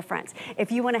that difference.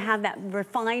 If you want to have that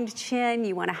refined chin,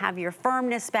 you want to have your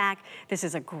firmness back, this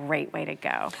is a great way to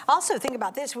go. Also, think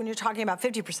about this when you're talking about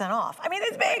 50% off. I mean,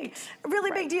 it's big,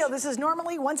 really big deal. This is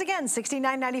normally, once again,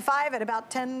 $69.95 at about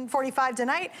 10:45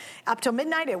 tonight. Up till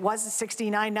midnight, it was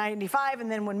 $69.95, and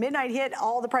then when midnight hit,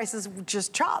 all the prices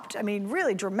just chopped. I mean,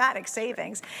 really dramatic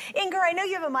savings. Inger, I know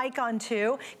you have a mic on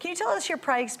too. Can you tell us your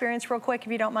Prai experience real quick,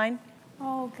 if you don't mind?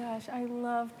 Oh gosh, I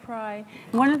love Prai.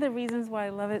 One of the reasons why I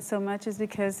love it so much is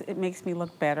because it makes me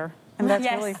look better. And that's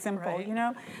really simple, you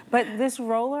know? But this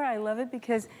roller, I love it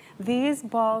because these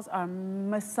balls are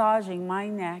massaging my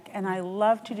neck, and I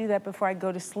love to do that before I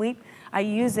go to sleep. I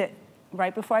use it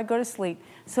right before I go to sleep.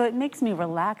 So it makes me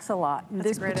relax a lot,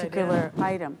 this particular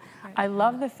item. Right. I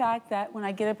love the fact that when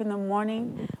I get up in the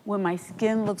morning, when my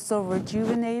skin looks so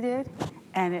rejuvenated,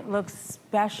 and it looks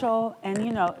special and,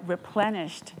 you know,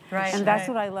 replenished. Right. And that's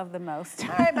what I love the most.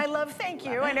 All right, my love, thank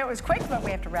you. I know it was quick, but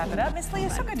we have to wrap it up. Miss Leah,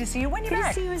 so good to see you. When are you back? Good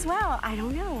to see you as well. I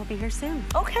don't know. We'll be here soon.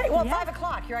 Okay, well, 5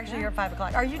 o'clock. You're actually here at 5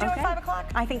 o'clock. Are you doing 5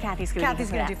 o'clock? I think Kathy's going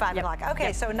to do 5 o'clock.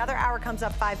 Okay, so another hour comes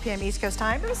up 5 p.m. East Coast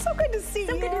time. It was so good to see you.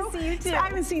 So good to see you, too. I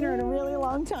haven't seen her in a really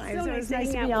long time, so it's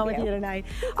nice to be on with you tonight.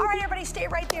 All right, everybody, stay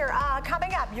right there.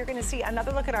 Coming up, you're going to see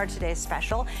another look at our today's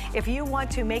special. If you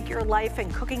want to make your life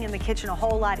and cooking in the kitchen a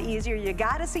whole lot easier, you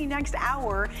got to see next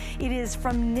hour. It is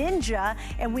from Ninja,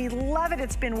 and we love it.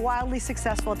 It's been wildly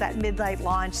successful at that midnight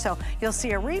launch, so you'll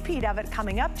see a repeat of it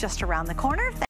coming up just around the corner.